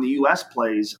watch when the U.S.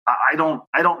 plays. I don't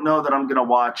know that I'm going to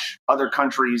watch other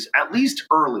countries, at least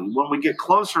early. When we get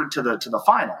closer to the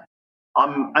final,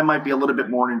 I might be a little bit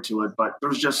more into it, but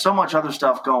there's just so much other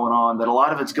stuff going on that a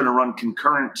lot of it's going to run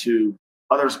concurrent to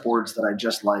other sports that I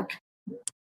just like.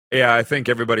 Yeah, I think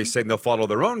everybody's saying they'll follow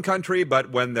their own country,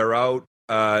 but when they're out,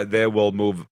 they will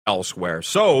move elsewhere.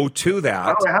 So to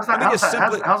that,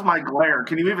 how's my glare?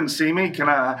 Can you even see me? Can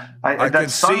I can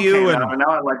see you, and now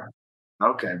I like.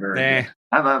 Okay, very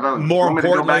good. More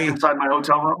importantly, go back inside my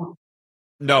hotel room.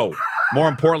 No. More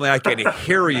importantly, I can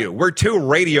hear you. We're two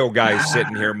radio guys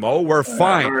sitting here, Mo. We're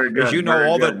fine. Because you know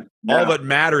all that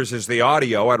matters is the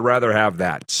audio. I'd rather have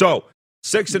that. So,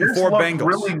 6-4 Bengals.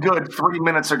 Really good 3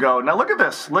 minutes ago. Now look at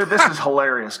this. This is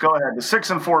hilarious. Go ahead. The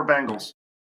 6-4 Bengals.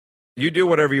 You do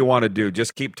whatever you want to do.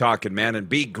 Just keep talking, man, and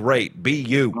be great. Be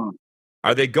you.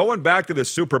 Are they going back to the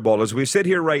Super Bowl? As we sit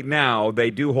here right now,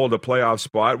 they do hold a playoff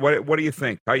spot. What do you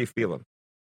think? How are you feeling?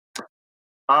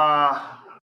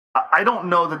 I don't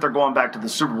know that they're going back to the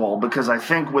Super Bowl because I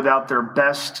think without their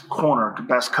best cover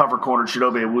corner,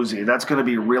 Chidobe Awuzie, that's going to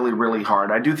be really, really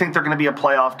hard. I do think they're going to be a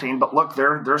playoff team, but look,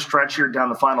 they're stretched here down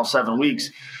the final 7 weeks.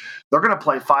 They're going to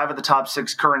play 5 of the top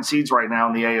 6 current seeds right now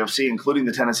in the AFC, including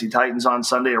the Tennessee Titans on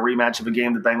Sunday, a rematch of a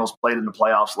game the Bengals played in the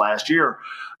playoffs last year.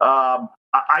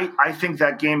 I think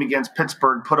that game against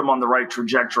Pittsburgh put them on the right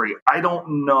trajectory. I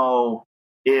don't know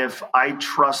if I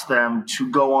trust them to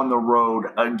go on the road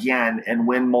again and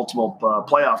win multiple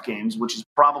playoff games, which is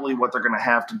probably what they're going to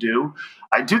have to do.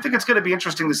 I do think it's going to be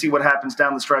interesting to see what happens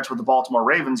down the stretch with the Baltimore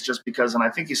Ravens, just because, and I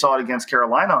think you saw it against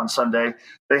Carolina on Sunday,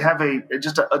 they have a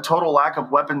total lack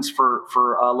of weapons for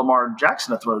Lamar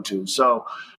Jackson to throw to. So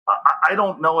I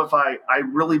don't know if I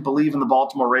really believe in the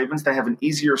Baltimore Ravens. They have an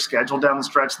easier schedule down the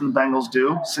stretch than the Bengals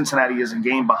do. Cincinnati is a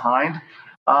game behind.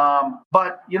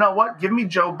 But you know what? Give me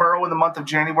Joe Burrow in the month of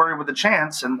January with a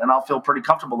chance, and I'll feel pretty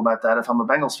comfortable about that if I'm a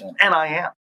Bengals fan. And I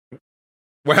am.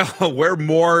 Well, we're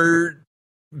more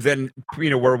than,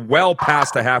 we're well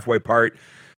past the halfway point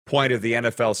of the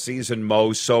NFL season,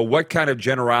 Mo. So what kind of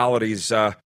generalities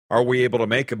are we able to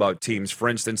make about teams? For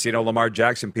instance, Lamar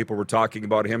Jackson, people were talking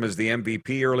about him as the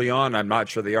MVP early on. I'm not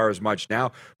sure they are as much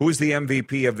now. Who's the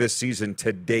MVP of this season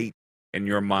to date in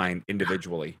your mind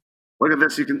individually? Look at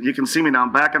this. You can see me now.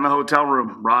 I'm back in the hotel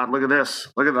room, Rod. Look at this.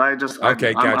 Look at that.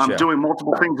 Gotcha. I'm doing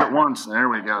multiple things at once. There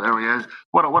we go. There we go.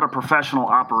 What a professional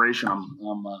operation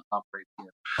I'm operating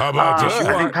here. How about this?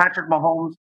 I think Patrick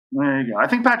Mahomes. There you go. I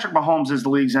think Patrick Mahomes is the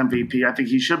league's MVP. I think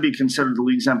he should be considered the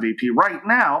league's MVP right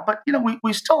now. But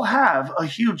we still have a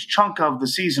huge chunk of the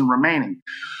season remaining.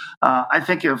 I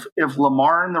think if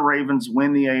Lamar and the Ravens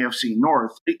win the AFC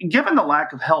North, given the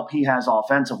lack of help he has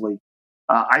offensively,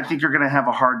 I think you're going to have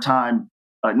a hard time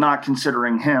not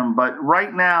considering him. But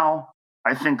right now,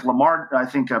 I think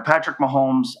Patrick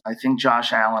Mahomes, I think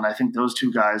Josh Allen, I think those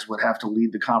two guys would have to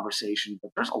lead the conversation.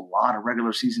 But there's a lot of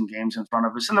regular season games in front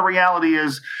of us. And the reality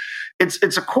is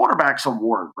it's a quarterback's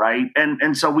award, right?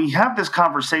 And so we have this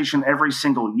conversation every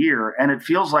single year, and it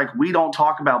feels like we don't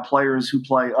talk about players who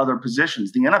play other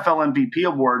positions. The NFL MVP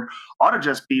award ought to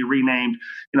just be renamed,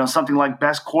 something like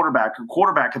Best Quarterback or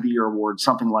Quarterback of the Year award,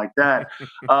 something like that.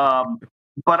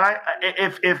 But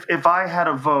if I had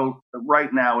a vote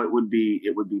right now, it would be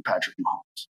Patrick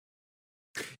Mahomes.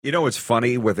 It's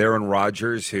funny with Aaron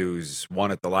Rodgers, who's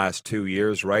won it the last 2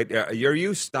 years, right? Are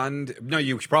you stunned? No,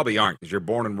 you probably aren't, because you're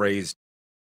born and raised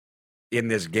in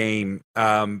this game.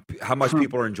 How much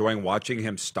people are enjoying watching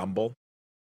him stumble?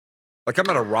 Like, I'm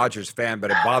not a Rodgers fan,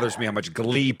 but it bothers me how much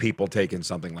glee people take in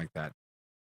something like that.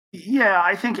 Yeah,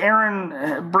 I think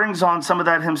Aaron brings on some of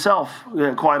that himself,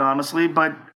 quite honestly.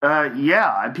 But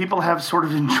people have sort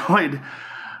of enjoyed,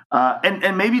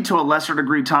 and maybe to a lesser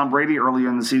degree, Tom Brady earlier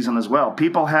in the season as well.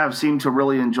 People have seemed to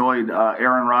really enjoyed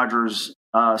Aaron Rodgers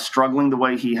struggling the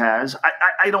way he has.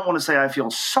 I don't want to say I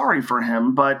feel sorry for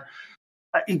him, but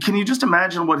can you just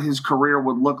imagine what his career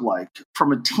would look like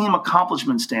from a team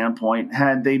accomplishment standpoint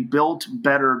had they built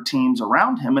better teams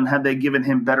around him and had they given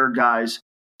him better guys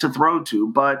to throw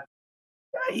to? But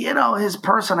his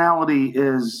personality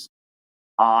is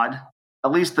odd.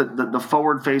 At least the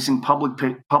forward-facing,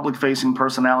 public-facing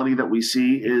personality that we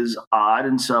see is odd,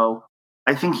 and so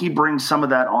I think he brings some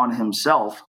of that on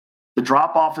himself. The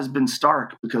drop-off has been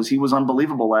stark because he was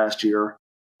unbelievable last year.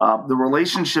 The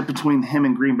relationship between him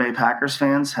and Green Bay Packers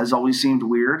fans has always seemed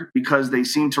weird because they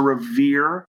seem to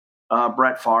revere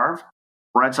Brett Favre.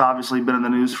 Brett's obviously been in the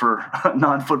news for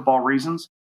non-football reasons.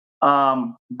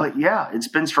 But yeah, it's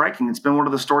been striking. It's been one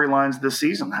of the storylines this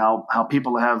season, how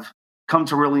people have come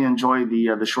to really enjoy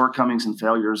the shortcomings and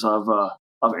failures of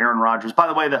Aaron Rodgers. By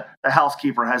the way, the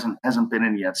housekeeper hasn't been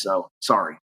in yet, so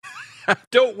sorry.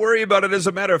 Don't worry about it. As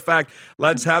a matter of fact,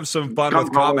 let's have some fun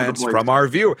with comments from our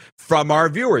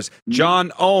viewers.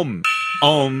 John Ohm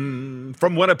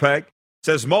from Winnipeg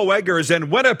says Mo Egger is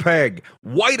in Winnipeg,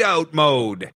 whiteout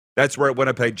mode. That's where at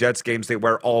Winnipeg Jets games they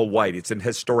wear all white. It's an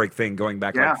historic thing going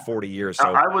back like 40 years. So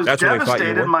I was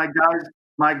devastated.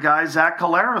 My guy Zach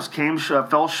Collaros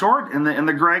fell short in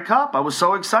the Grey Cup. I was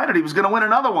so excited he was going to win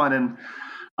another one, and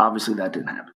obviously that didn't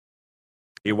happen.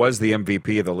 He was the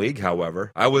MVP of the league,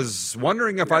 however. I was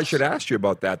wondering if I should ask you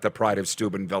about that, the pride of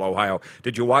Steubenville, Ohio.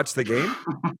 Did you watch the game?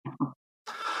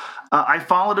 I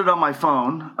followed it on my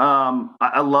phone.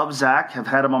 I love Zach. Have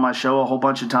had him on my show a whole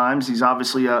bunch of times. He's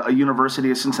obviously a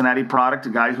University of Cincinnati product, a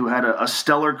guy who had a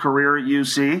stellar career at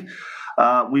UC.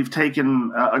 We've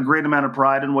taken a great amount of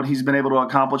pride in what he's been able to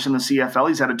accomplish in the CFL.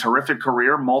 He's had a terrific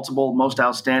career, multiple most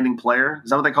outstanding player.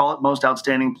 Is that what they call it? Most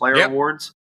outstanding player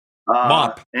awards.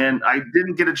 MOP. And I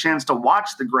didn't get a chance to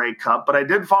watch the Grey Cup, but I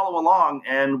did follow along,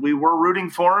 and we were rooting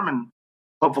for him. And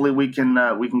hopefully we can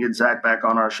get Zach back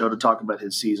on our show to talk about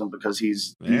his season, because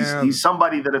he's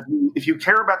somebody that if you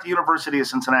care about the University of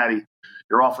Cincinnati,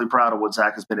 you're awfully proud of what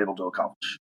Zach has been able to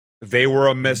accomplish. They were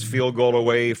a missed field goal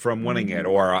away from winning it,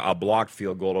 or a blocked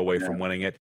field goal away from winning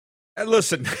it. And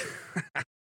listen,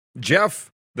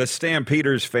 Jeff, the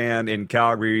Stampeders fan in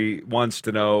Calgary, wants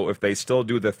to know if they still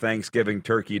do the Thanksgiving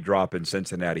turkey drop in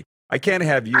Cincinnati. I can't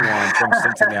have you on from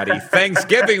Cincinnati.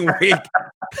 Thanksgiving week.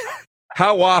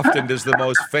 How often does the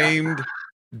most famed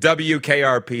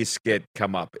WKRP skit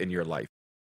come up in your life?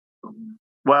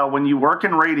 Well, when you work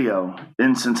in radio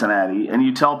in Cincinnati and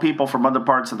you tell people from other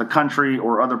parts of the country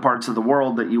or other parts of the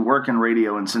world that you work in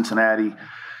radio in Cincinnati,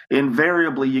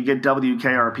 invariably you get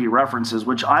WKRP references,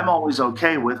 which I'm always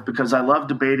okay with, because I love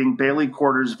debating Bailey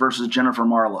Quarters versus Jennifer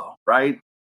Marlowe, right?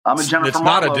 I'm a Jennifer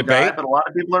Marlowe not a debate guy, but a lot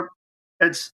of people are.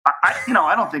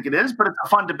 I don't think it is, but it's a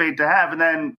fun debate to have. And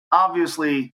then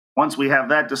obviously, once we have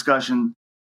that discussion,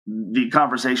 the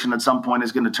conversation at some point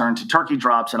is going to turn to turkey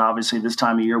drops, and obviously this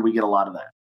time of year we get a lot of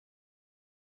that.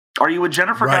 Are you a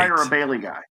Jennifer guy or a Bailey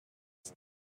guy?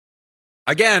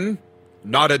 Again,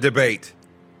 not a debate.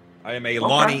 I am a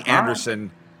Lonnie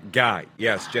Anderson guy.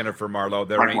 Yes, Jennifer Marlowe.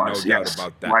 There ain't no doubt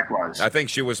about that. Likewise. I think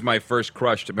she was my first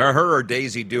crush. Her or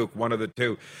Daisy Duke, one of the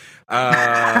two.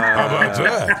 How about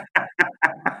that?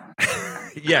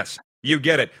 Yes, you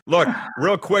get it. Look,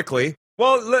 real quickly.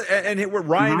 Well, and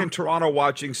Ryan in Toronto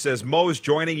watching says, Mo's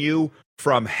joining you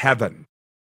from heaven.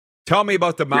 Tell me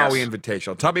about the Maui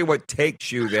Invitational. Tell me what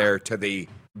takes you there to the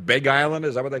Big Island.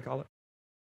 Is that what they call it?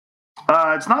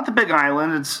 It's not the Big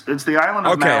Island. It's the island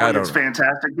of Maui. It's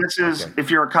fantastic. This is, if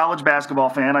you're a college basketball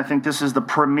fan, I think this is the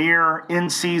premier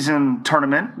in-season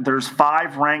tournament. There's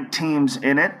 5 ranked teams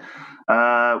in it.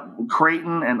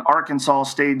 Creighton and Arkansas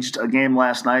staged a game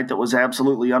last night that was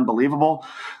absolutely unbelievable.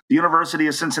 The University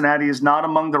of Cincinnati is not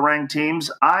among the ranked teams.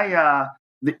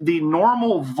 The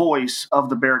normal voice of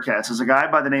the Bearcats is a guy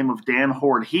by the name of Dan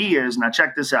Horde. Now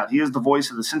check this out. He is the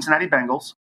voice of the Cincinnati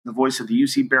Bengals, the voice of the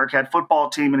UC Bearcat football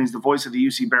team, and he's the voice of the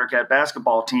UC Bearcat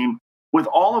basketball team. With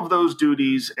all of those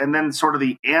duties and then sort of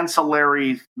the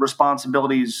ancillary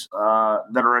responsibilities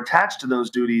that are attached to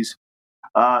those duties,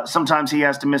 sometimes he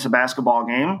has to miss a basketball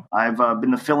game. I've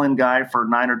been the fill-in guy for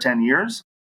 9 or 10 years.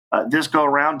 This go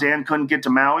around, Dan couldn't get to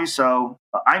Maui, so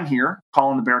I'm here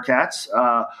calling the Bearcats.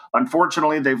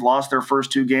 Unfortunately, they've lost their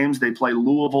first 2 games. They play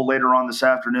Louisville later on this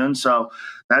afternoon, so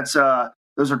that's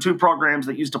those are 2 programs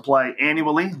that used to play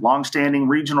annually, long-standing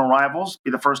regional rivals.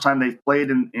 Be the first time they've played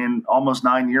in almost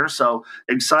 9 years, so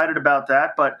excited about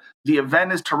that. But the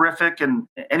event is terrific, and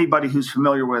anybody who's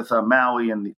familiar with Maui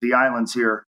and the islands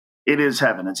here, it is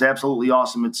heaven. It's absolutely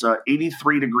awesome. It's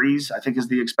 83 degrees, I think, is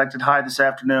the expected high this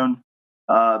afternoon.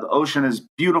 The ocean is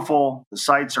beautiful. The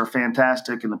sights are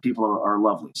fantastic, and the people are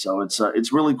lovely. So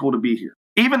it's really cool to be here.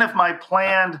 Even if my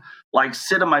planned,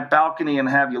 sit on my balcony and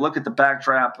have you look at the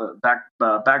backdrop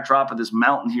of this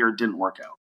mountain here didn't work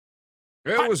out.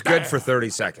 It was good for 30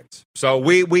 seconds. So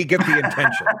we get the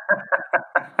intention.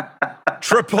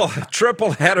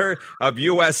 Triple header of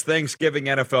U.S. Thanksgiving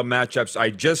NFL matchups. I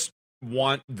just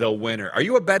want the winner. Are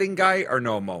you a betting guy or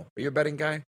no, Mo? Are you a betting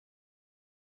guy?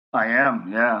 I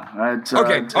am, yeah. It's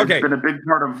Okay. been a big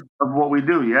part of what we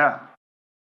do, yeah.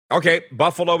 Okay,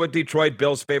 Buffalo at Detroit.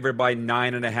 Bills favored by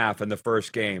 9.5 in the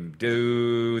first game.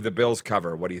 Do the Bills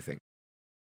cover? What do you think?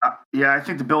 Yeah, I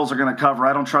think the Bills are going to cover.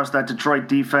 I don't trust that Detroit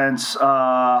defense.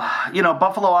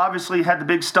 Buffalo obviously had the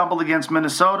big stumble against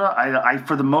Minnesota. I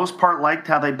for the most part, liked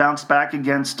how they bounced back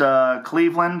against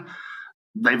Cleveland.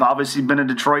 They've obviously been in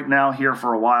Detroit now here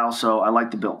for a while, so I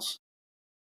like the Bills.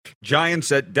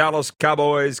 Giants at Dallas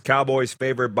Cowboys. Cowboys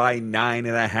favored by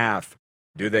 9.5.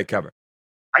 Do they cover?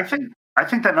 I think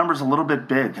that number's a little bit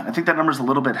big. I think that number's a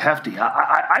little bit hefty.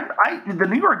 The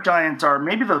New York Giants are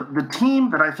maybe the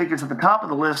team that I think is at the top of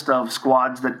the list of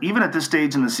squads that even at this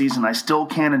stage in the season, I still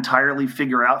can't entirely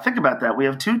figure out. Think about that. We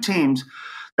have 2 teams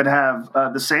that have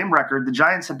the same record. The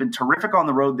Giants have been terrific on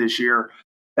the road this year,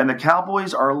 and the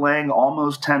Cowboys are laying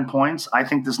almost 10 points. I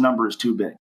think this number is too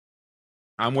big.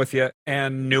 I'm with you.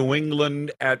 And New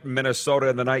England at Minnesota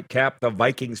in the nightcap. The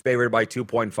Vikings favored by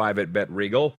 2.5 at Bet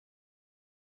Regal.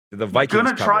 The Vikings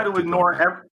going to try to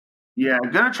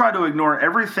ignore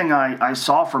everything I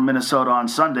saw from Minnesota on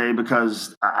Sunday,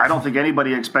 because I don't think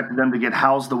anybody expected them to get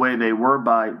housed the way they were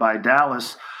by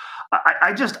Dallas.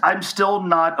 I'm still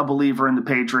not a believer in the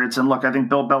Patriots. And look, I think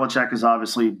Bill Belichick is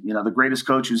obviously, the greatest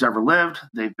coach who's ever lived.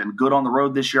 They've been good on the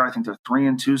road this year. I think they're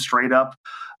 3-2 straight up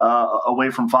away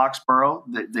from Foxborough.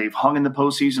 They've hung in the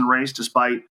postseason race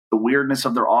despite the weirdness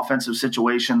of their offensive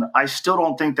situation. I still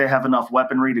don't think they have enough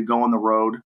weaponry to go on the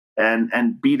road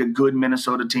and beat a good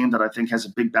Minnesota team that I think has a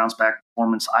big bounce back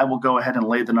performance. I will go ahead and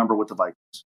lay the number with the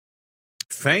Vikings.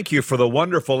 Thank you for the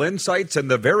wonderful insights. And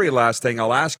the very last thing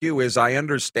I'll ask you is, I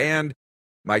understand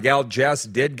my gal Jess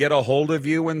did get a hold of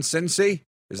you in Cincy.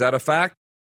 Is that a fact?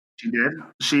 She did.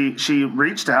 She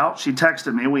reached out. She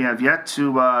texted me. We have yet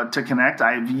to connect.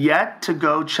 I have yet to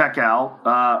go check out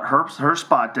her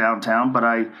spot downtown, but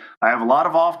I have a lot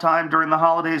of off time during the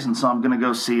holidays, and so I'm going to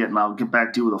go see it, and I'll get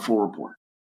back to you with a full report.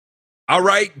 All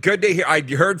right. Good to hear. I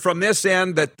heard from this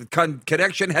end that the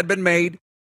connection had been made.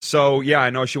 So, yeah,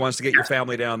 I know she wants to get your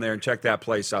family down there and check that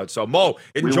place out. So, Mo,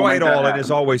 enjoy it all. And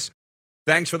as always,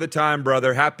 thanks for the time,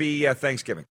 brother. Happy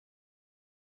Thanksgiving.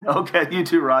 Okay, you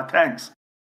too, Rod. Thanks.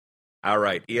 All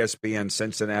right. ESPN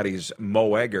Cincinnati's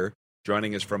Mo Egger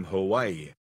joining us from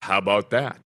Hawaii. How about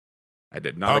that? I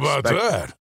did not expect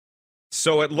that.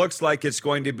 So it looks like it's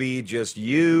going to be just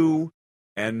you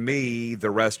and me the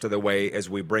rest of the way as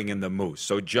we bring in the Moose.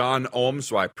 So, John Ohms,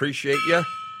 so I appreciate you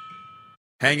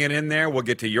hanging in there. We'll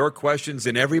get to your questions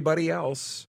and everybody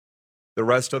else the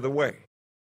rest of the way.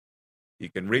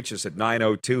 You can reach us at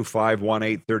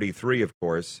 902-518-33, of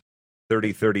course,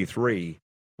 3033.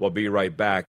 We'll be right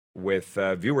back with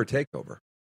Viewer Takeover.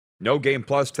 No Game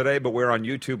Plus today, but we're on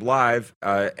YouTube Live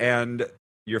and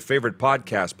your favorite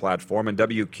podcast platform and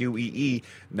WQEE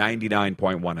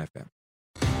 99.1 FM.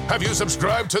 Have you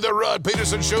subscribed to the Rod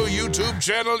Peterson Show YouTube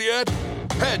channel yet?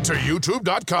 Head to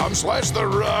youtube.com/The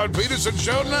Rod Peterson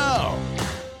Show now.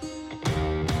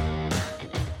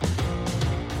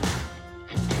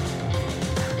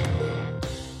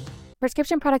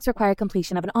 Prescription products require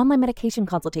completion of an online medication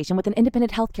consultation with an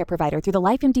independent healthcare provider through the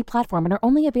LifeMD platform and are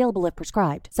only available if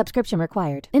prescribed. Subscription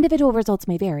required. Individual results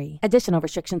may vary. Additional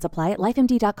restrictions apply at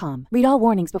lifemd.com. Read all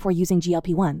warnings before using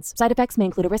GLP-1s. Side effects may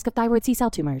include a risk of thyroid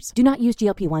C-cell tumors. Do not use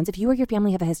GLP-1s if you or your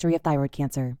family have a history of thyroid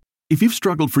cancer. If you've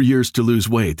struggled for years to lose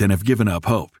weight and have given up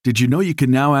hope, did you know you can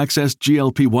now access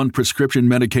GLP-1 prescription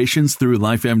medications through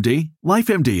LifeMD?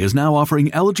 LifeMD is now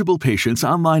offering eligible patients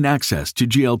online access to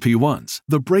GLP-1s,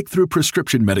 the breakthrough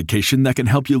prescription medication that can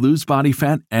help you lose body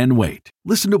fat and weight.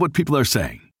 Listen to what people are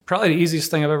saying. Probably the easiest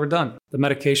thing I've ever done. The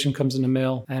medication comes in the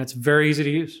mail, and it's very easy to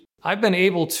use. I've been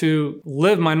able to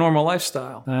live my normal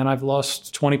lifestyle, and I've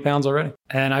lost 20 pounds already,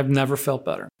 and I've never felt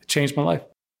better. It changed my life.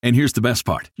 And here's the best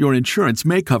part. Your insurance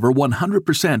may cover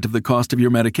 100% of the cost of your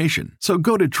medication. So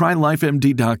go to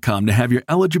TryLifeMD.com to have your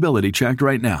eligibility checked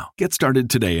right now. Get started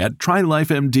today at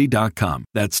TryLifeMD.com.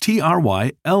 That's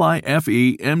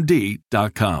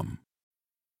TryLifeMD.com.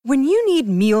 When you need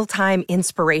mealtime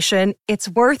inspiration, it's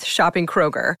worth shopping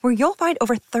Kroger, where you'll find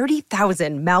over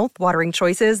 30,000 mouth-watering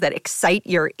choices that excite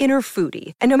your inner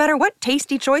foodie. And no matter what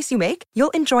tasty choice you make,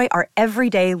 you'll enjoy our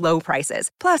everyday low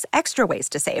prices, plus extra ways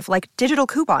to save, like digital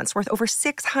coupons worth over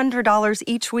 $600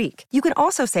 each week. You can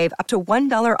also save up to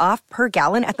 $1 off per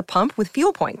gallon at the pump with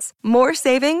fuel points. More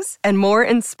savings and more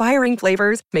inspiring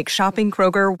flavors make shopping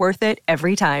Kroger worth it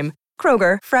every time.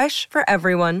 Kroger, fresh for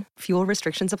everyone. Fuel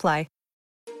restrictions apply.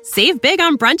 Save big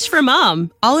on brunch for mom,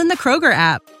 all in the Kroger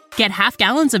app. Get half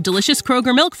gallons of delicious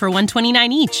Kroger milk for $1.29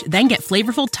 each. Then get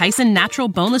flavorful Tyson natural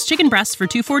boneless chicken breasts for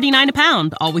 $2.49 a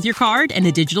pound, all with your card and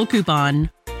a digital coupon.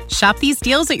 Shop these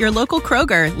deals at your local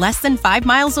Kroger, less than 5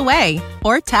 miles away.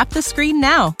 Or tap the screen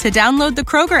now to download the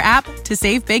Kroger app to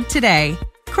save big today.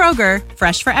 Kroger,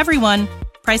 fresh for everyone.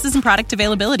 Prices and product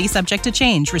availability subject to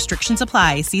change. Restrictions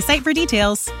apply. See site for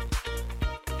details.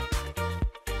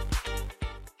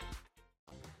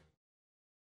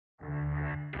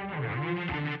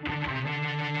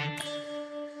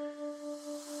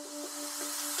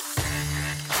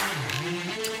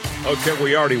 Okay,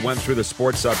 we already went through the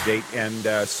sports update,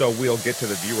 and so we'll get to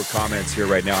the viewer comments here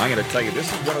right now. I'm going to tell you, this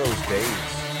is one of those days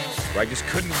where I just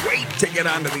couldn't wait to get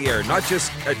onto the air. Not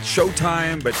just at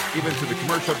showtime, but even through the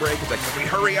commercial break. It's like, can we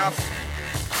hurry up?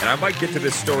 And I might get to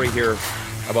this story here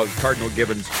about Cardinal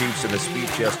Gibbons' Chiefs and the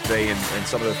speech yesterday and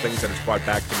some of the things that it's brought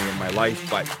back to me in my life.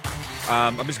 But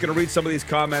I'm just going to read some of these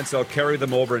comments. I'll carry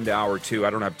them over into hour two. I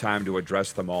don't have time to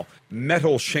address them all.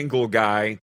 Metal Shingle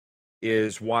Guy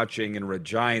is watching in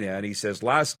Regina, and he says,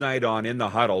 last night on In the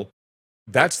Huddle,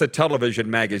 that's the television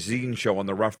magazine show on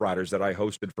the Rough Riders that I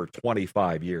hosted for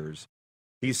 25 years.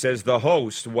 He says the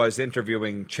host was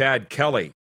interviewing Chad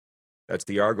Kelly. That's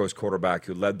the Argos quarterback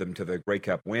who led them to the Grey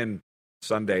Cup win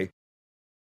Sunday.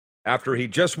 After he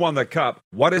just won the Cup,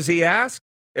 what does he ask?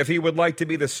 If he would like to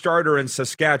be the starter in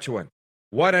Saskatchewan.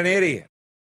 What an idiot.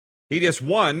 He just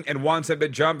won and wants him to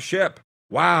jump ship.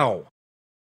 Wow.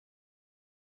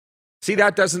 See,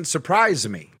 that doesn't surprise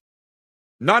me.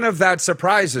 None of that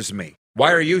surprises me.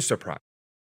 Why are you surprised?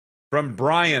 From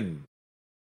Brian.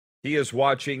 He is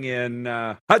watching in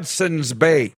Hudson's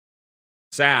Bay,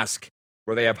 Sask,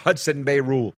 where they have Hudson Bay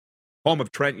Rule, home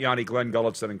of Trent Yanni, Glenn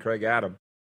Gulletson, and Craig Adam.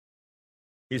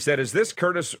 He said, is this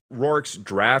Curtis Rourke's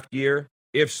draft year?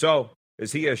 If so,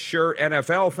 is he a sure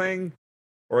NFL thing,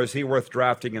 or is he worth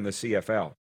drafting in the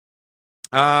CFL?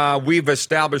 We've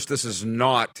established this is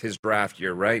not his draft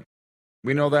year, right?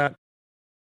 We know that.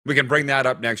 We can bring that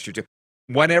up next year, too.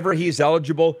 Whenever he's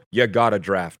eligible, you got to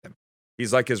draft him.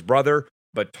 He's like his brother,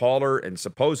 but taller and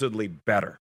supposedly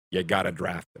better. You got to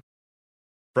draft him.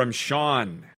 From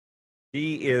Sean.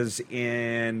 He is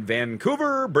in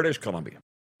Vancouver, British Columbia.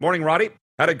 Morning, Roddy.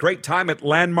 Had a great time at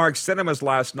Landmark Cinemas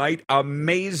last night.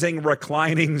 Amazing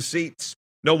reclining seats.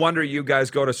 No wonder you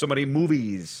guys go to so many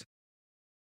movies.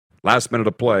 Last minute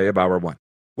of play of hour one.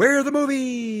 Where are the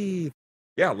movies?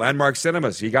 Yeah, Landmark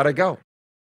Cinemas. You got to go.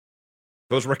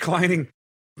 Those reclining.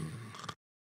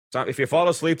 If you fall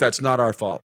asleep, that's not our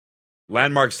fault.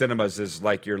 Landmark Cinemas is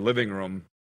like your living room,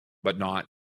 but not.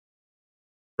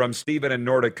 From Stephen in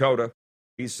North Dakota,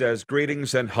 he says,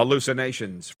 greetings and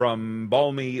hallucinations from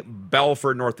balmy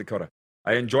Belford, North Dakota.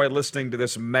 I enjoy listening to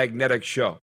this magnetic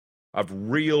show of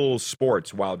real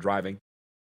sports while driving.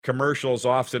 Commercials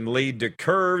often lead to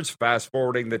curves. Fast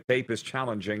forwarding the tape is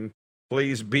challenging.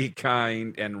 Please be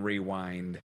kind and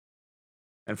rewind.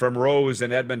 And from Rose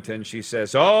in Edmonton, she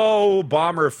says, oh,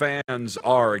 Bomber fans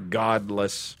are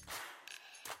godless.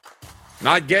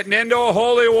 Not getting into a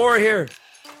holy war here.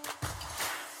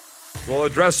 We'll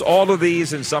address all of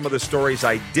these and some of the stories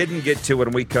I didn't get to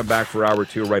when we come back for hour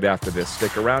two right after this.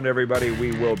 Stick around, everybody.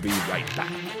 We will be right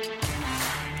back.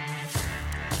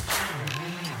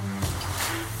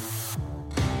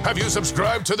 Have you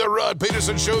subscribed to the Rod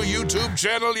Peterson Show YouTube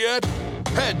channel yet?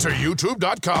 Head to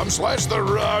youtube.com/The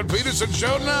Rod Peterson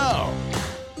Show now.